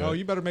think we can do Oh, it.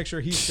 you better make sure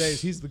he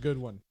stays. He's the good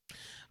one.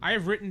 I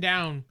have written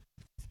down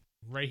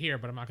right here,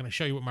 but I'm not going to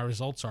show you what my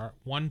results are.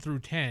 1 through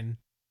 10,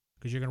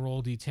 because you're going to roll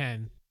a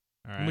d10.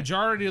 All The right.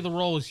 majority of the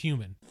roll is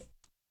human.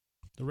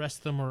 The rest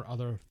of them are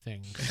other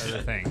things.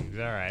 Other things.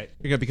 All right.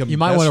 You're gonna become. You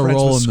might best want to friends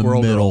roll with in the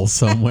Squirrel middle Girl.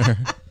 somewhere.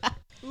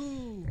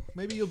 Ooh,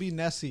 maybe you'll be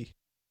Nessie.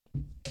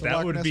 The That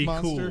Loch would Ness be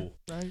monster, cool.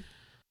 right?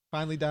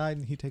 Finally died,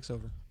 and he takes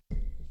over.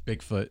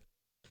 Bigfoot.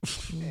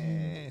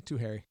 Too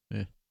hairy.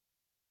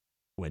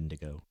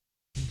 Wendigo.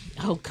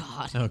 Oh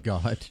God. Oh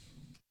God.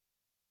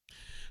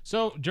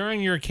 So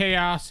during your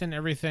chaos and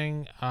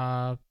everything,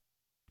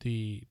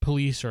 the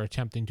police are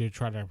attempting to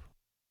try to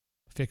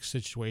fix the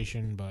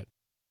situation, but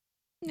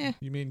Yeah.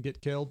 You mean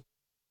get killed?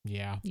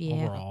 yeah, Yeah.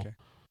 overall. Okay.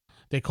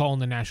 They call in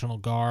the National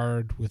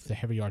Guard with the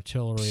heavy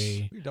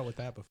artillery. We've dealt with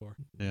that before.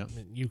 Yeah.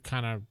 You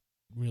kind of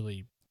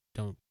really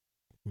don't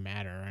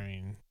matter. I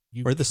mean,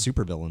 you We're the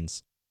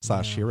supervillains /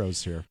 Yeah.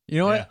 heroes here. You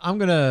know what? Yeah. I'm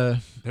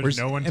gonna. There's Where's-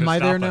 no one to am I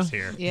stop there now? us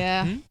here.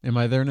 Yeah. Hmm? Am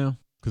I there now?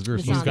 because we were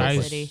It's You supposed not to in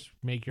go the guys city.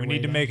 make your We way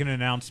need to down. make an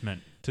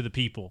announcement to the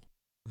people.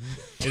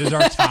 It is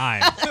our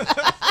time.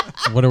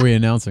 What are we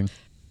announcing?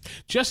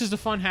 Just as the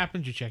fun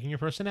happens, you're checking your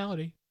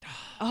personality.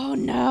 Oh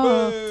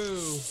no.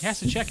 Boo. He has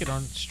to check it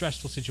on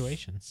stressful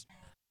situations.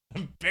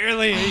 I'm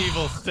barely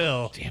evil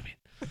still. Damn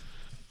it.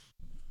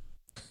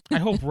 I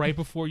hope right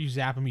before you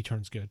zap him, he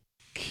turns good.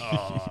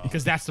 Oh.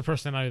 Because that's the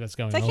personality that's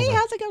going It's like, over. hey,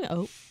 how's it going?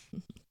 Oh.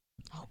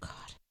 Oh God.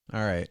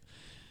 All right.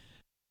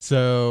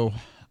 So,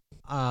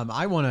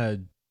 I want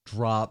to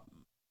drop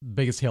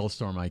biggest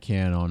hailstorm I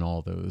can on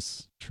all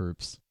those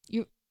troops.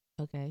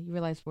 Okay, you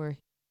realize we're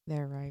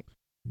there, right?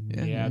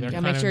 Yeah, Yeah. they're Gotta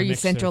kind make of sure in the you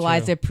mix there,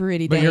 centralize too. it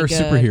pretty But dang you're good.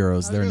 I superheroes.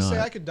 was They're gonna say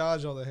I not. could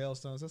dodge all the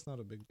hailstones. That's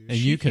not a big deal. And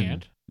She you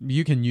can't.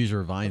 can use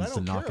your I vines to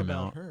don't knock care them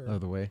about out her.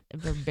 of the way.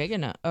 If they're big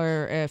enough,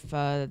 or if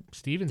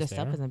Steven's the there.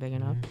 stuff isn't big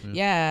enough. Mhm.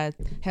 Yeah,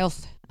 hail.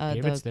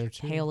 David's The there,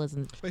 too. hail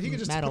isn't. But he could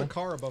just metal. put a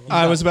car above him.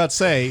 I was about to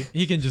say,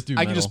 He can just do.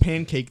 I can metal. just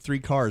pancake 3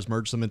 cars,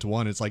 merge them into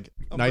one. It's like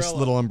nice Umbrella.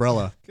 little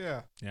umbrella.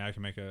 Yeah. Yeah, I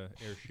can make a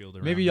air shield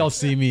around Maybe me. y'all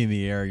see me in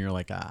the air and you're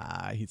like,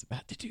 he's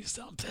about to do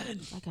something.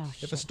 Like, oh,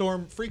 If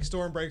a freak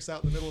storm breaks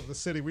out in the middle of the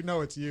city, we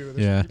know it's you.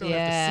 Yeah. You don't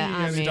Yeah,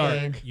 have to see I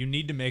anything. mean- You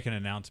need to make an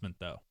announcement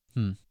though.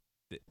 Hmm.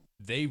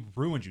 They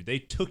ruined you. They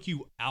took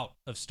you out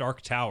of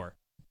Stark Tower.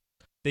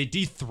 They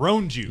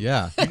dethroned you.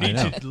 Yeah, You I need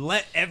know. to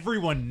let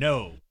everyone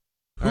know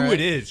who All right.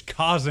 it is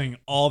causing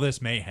all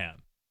this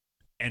mayhem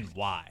and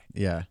why.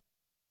 Yeah.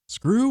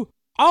 Screw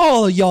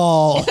all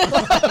y'all.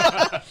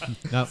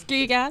 No, Screw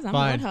you guys. I'm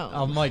fine. going home.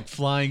 I'm like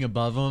flying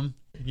above them,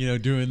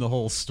 doing the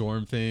whole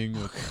storm thing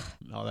with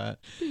all that.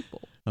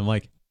 People. I'm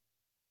like,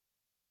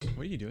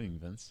 what are you doing,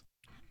 Vince?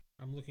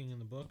 I'm looking in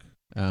the book.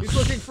 He's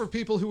looking for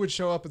people who would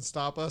show up and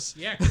stop us.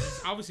 Yeah,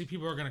 'cause obviously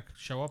people are going to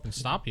show up and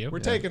stop you. We're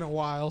taking a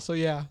while, so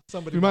yeah,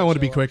 somebody. We might want to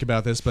be show up. quick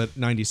about this, but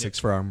 96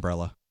 for our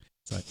umbrella.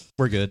 So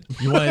we're good.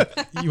 You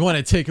want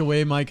to take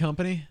away my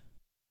company?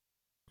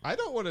 I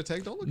don't want to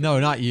take. Don't look. No,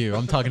 not you.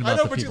 I'm talking about I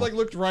know, the but people. you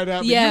looked right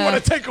at me. Yeah. You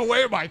want to take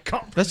away my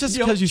company? That's just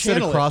because you sit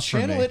Channel across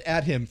from Channel me. it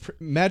at him.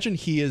 Imagine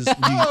he is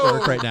New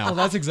York right now. Well,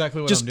 that's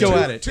exactly what Just I'm go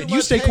doing. at it. Too You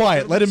much stay hate. quiet.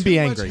 There's Let him be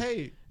too much angry.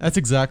 hate. That's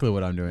exactly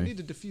what I'm We doing. need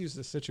to diffuse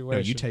this No,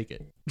 situation. you take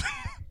it.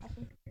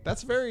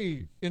 That's a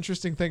very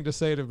interesting thing to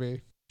say to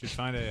me. Should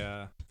find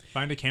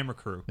a camera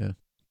crew. Yeah.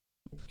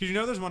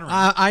 Because there's one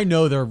around. I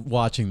know they're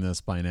watching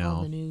this by On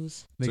now. the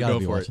news. They So gotta go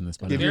be for it. watching this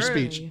by Give now. your There-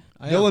 speech.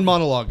 I Villain know.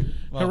 monologue.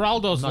 Well,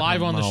 Geraldo's I'm not live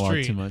gonna on the monologue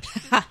street. Too much.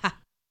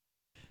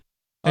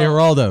 Hey, Oh,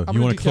 Geraldo, I'm you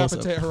gonna want to close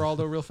decapitate up?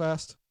 Geraldo real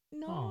fast.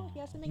 No, he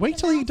has to make Wait an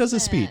till he does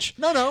his announcement. speech.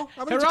 No,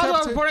 I'm gonna Geraldo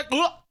decapitate. reported.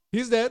 Ugh!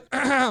 He's dead.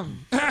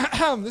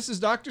 This is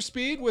Dr.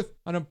 Speed with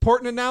an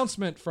important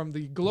announcement from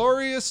the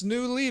glorious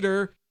new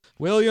leader,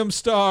 William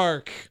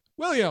Stark.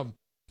 William.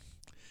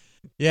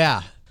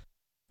 Yeah.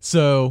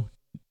 So,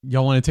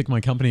 y'all want to take my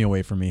company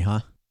away from me,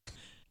 huh?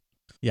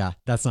 Yeah,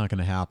 that's not going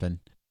to happen.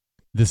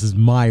 This is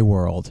my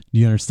world. Do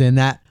you understand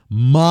that?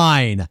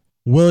 Mine.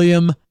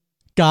 William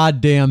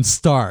goddamn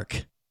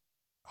Stark.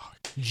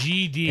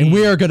 GD. And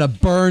we are going to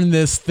burn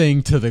this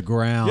thing to the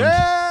ground.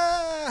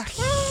 Yeah.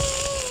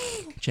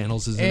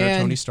 Channels his inner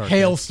And Tony Stark.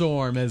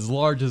 hailstorm as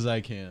large as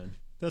I can.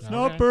 That's Okay.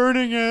 not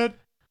burning it.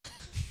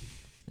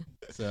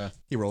 So,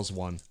 He rolls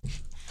 1.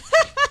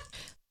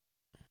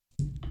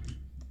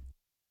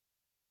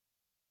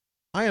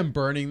 I am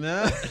burning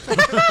that.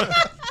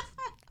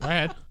 Go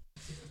ahead.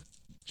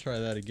 Try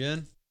that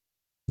again.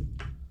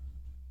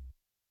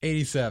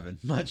 87.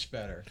 Much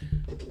better.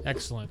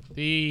 Excellent.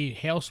 The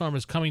hailstorm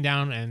is coming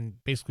down and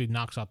basically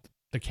knocks out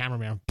the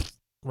cameraman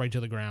right to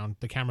the ground.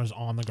 The camera's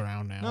on the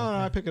ground now. No,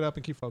 I pick it up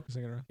and keep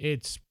focusing it around.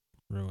 It's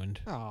ruined.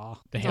 Aw.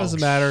 The It hail.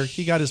 doesn't matter.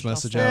 He got his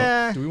message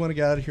Yeah. out. Do we want to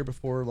get out of here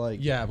before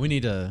Yeah, we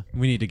need to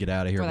get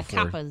out of here For the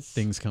before kappas.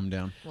 things come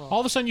down. Well, All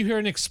of a sudden, you hear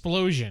an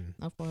explosion.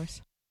 of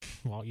course.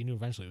 Well, you knew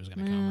eventually it was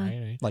going to come,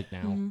 right? like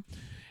now? Mhm.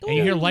 And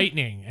you hear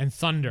lightning and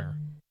thunder.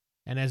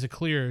 And as it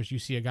clears, you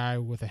see a guy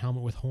with a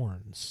helmet with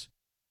horns.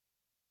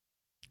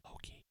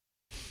 Loki.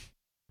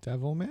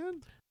 Devil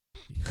man.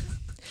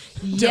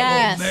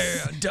 Yes.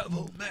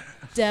 Devil man.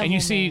 Devil And you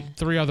see man.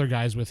 3 other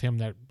guys with him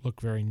that look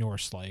very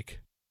Norse-like.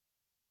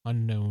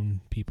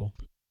 Unknown people.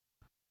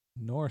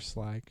 Norse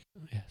like.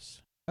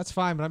 Yes. That's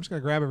fine, but I'm just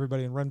gonna grab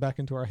everybody and run back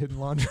into our hidden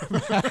laundry.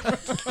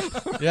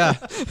 Yeah.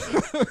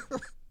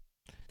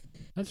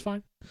 That's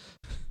fine.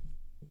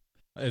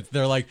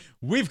 They're like,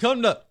 we've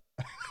come to.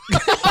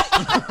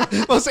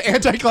 Most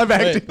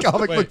anticlimactic Wait,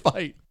 comic wait. book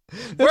fight.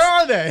 Where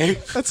are they?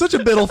 That's such a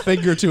middle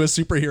finger to a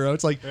superhero.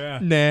 It's like, Yeah.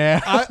 nah.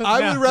 I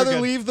Yeah, would we're rather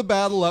good. leave the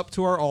battle up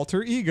to our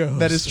alter egos.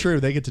 That is true.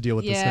 They get to deal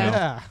with this Yeah. now.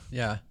 Yeah.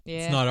 Yeah. Yeah.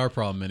 It's not our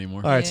problem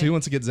anymore. All right, so Yeah. who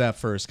wants to get zapped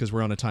first? Because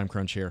we're on a time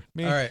crunch here.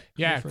 Me. All right.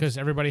 Yeah, first. because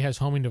everybody has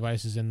homing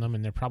devices in them,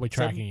 and they're probably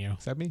tracking you.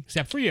 Is that me?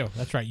 Except for you.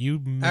 That's right.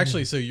 You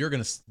Actually, so you're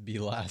going to be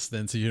last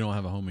then, so you don't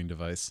have a homing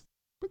device.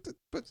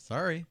 But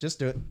Sorry. Just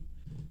do it.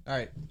 All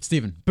right.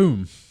 Steven,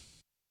 boom.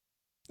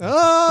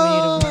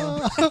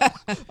 oh!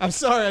 I'm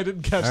sorry, I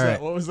didn't catch All that.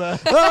 right. What was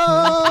that?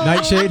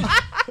 Nightshade,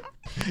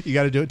 You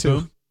got to do it too.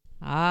 boom.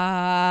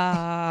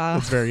 Ah.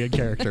 That's very in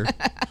character.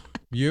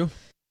 You.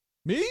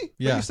 Me?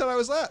 Yeah. But you said I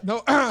was last.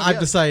 No, I've yeah.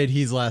 decided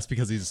he's last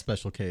because he's a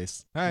special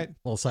case. All right.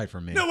 Well, aside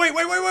from me. No, wait.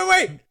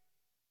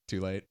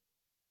 Too late.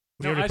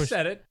 We No, already I pushed-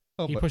 said it.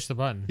 Oh, He but pushed the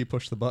button. he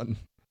pushed the button.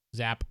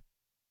 Zap.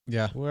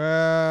 Yeah.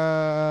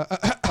 Well,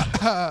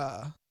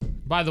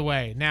 By the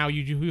way, now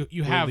you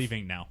We're have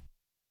leaving now.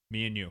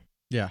 Me and you.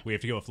 Yeah. We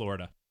have to go to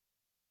Florida.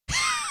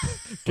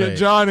 get Wait,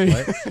 Johnny.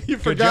 what? You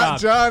forgot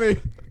job. Johnny.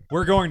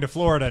 We're going to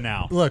Florida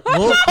now. Look,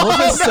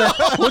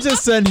 we'll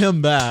just send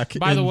him back.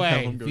 By the and have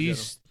way, him go get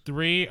these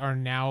three are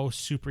now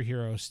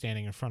superheroes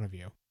standing in front of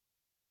you.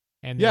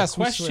 And Yes,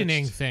 they're we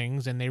questioning switched.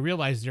 things, and they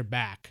realize they're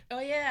back. Oh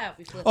yeah,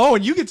 we flipped. Oh,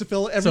 and you get to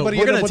fill him. everybody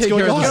so we're in on gonna what's take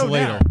going care of this on.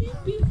 later. Beep,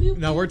 beep, beep,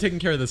 No, we're taking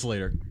care of this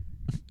later.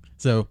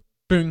 So,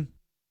 boom.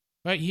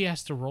 But he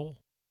has to roll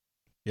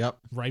Yep.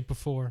 right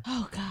before.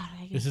 Oh god,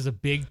 This is a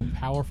big,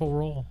 powerful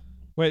roll.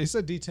 Wait, you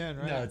said D10,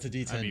 right? No, it's a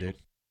D10, I'm evil. dude.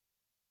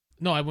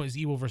 No, I was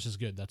evil versus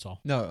good. That's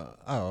all. No.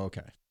 Oh,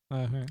 okay.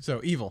 Uh-huh.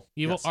 So evil.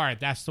 Evil. Yes. All right,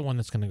 that's the one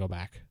that's going to go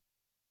back.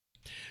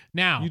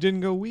 Now, You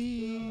didn't go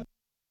wee.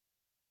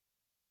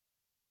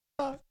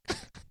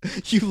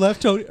 You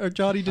left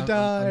Johnny to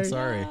die. I'm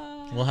sorry.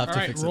 We'll have all to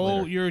right, fix it roll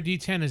later. your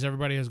D10 as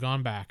everybody has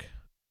gone back.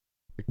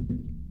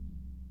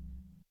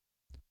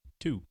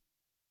 2.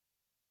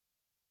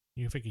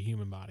 You can pick a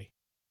human body.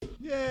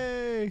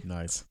 Yay.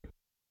 Nice.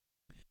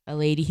 A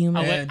lady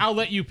human. And- I'll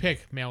let you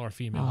pick male or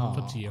female.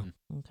 It's up to you.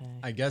 Okay.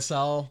 I guess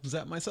I'll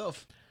zap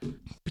myself.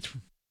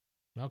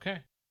 Okay.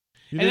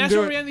 You And didn't that's do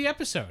where it. we end the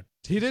episode.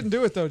 He didn't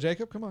do it though,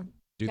 Jacob. Come on.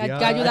 Do Got- the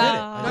got you eye.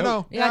 that. I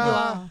know. Yeah,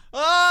 you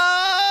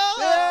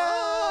are.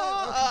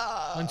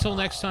 Until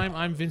next time,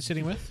 I'm Vince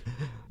sitting with.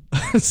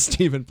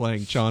 Steven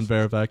playing Sean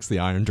Fairfax, the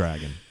Iron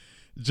Dragon.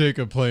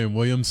 Jacob playing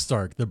William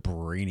Stark, the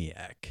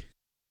Brainiac.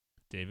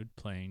 David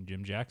playing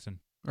Jim Jackson.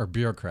 Or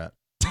bureaucrat.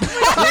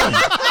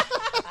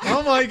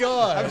 Oh my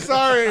god. I'm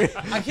sorry.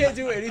 I can't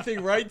do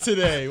anything right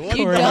today. What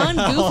You the done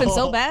hell? goofing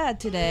so bad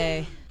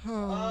today.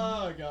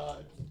 Oh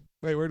god.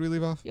 Wait, where'd we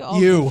leave off? You're all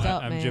You. goofed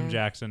up, I'm Jim man.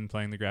 Jackson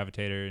playing the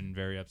Gravitator and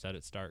very upset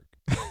at Stark.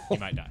 He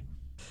might die.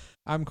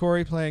 I'm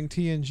Corey playing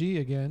TNG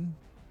again.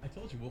 I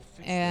told you we'll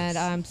fix And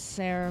this. I'm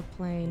Sarah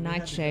playing We had to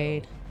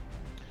Nightshade.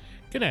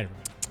 Good night,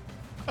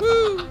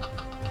 everybody.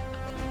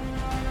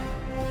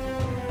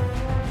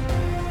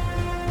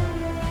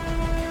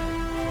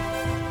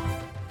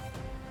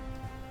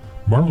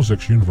 Marvel's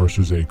X Universe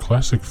is a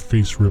classic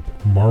face rip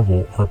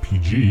Marvel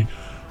RPG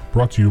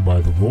brought to you by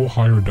the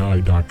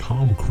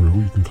RollHigherDie.com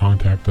crew. You can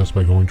contact us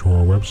by going to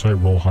our website,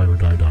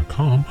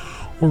 RollHigherDie.com,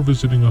 or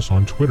visiting us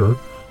on Twitter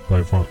by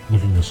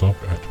looking us up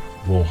at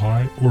Roll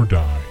High or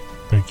Die.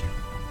 Thank you.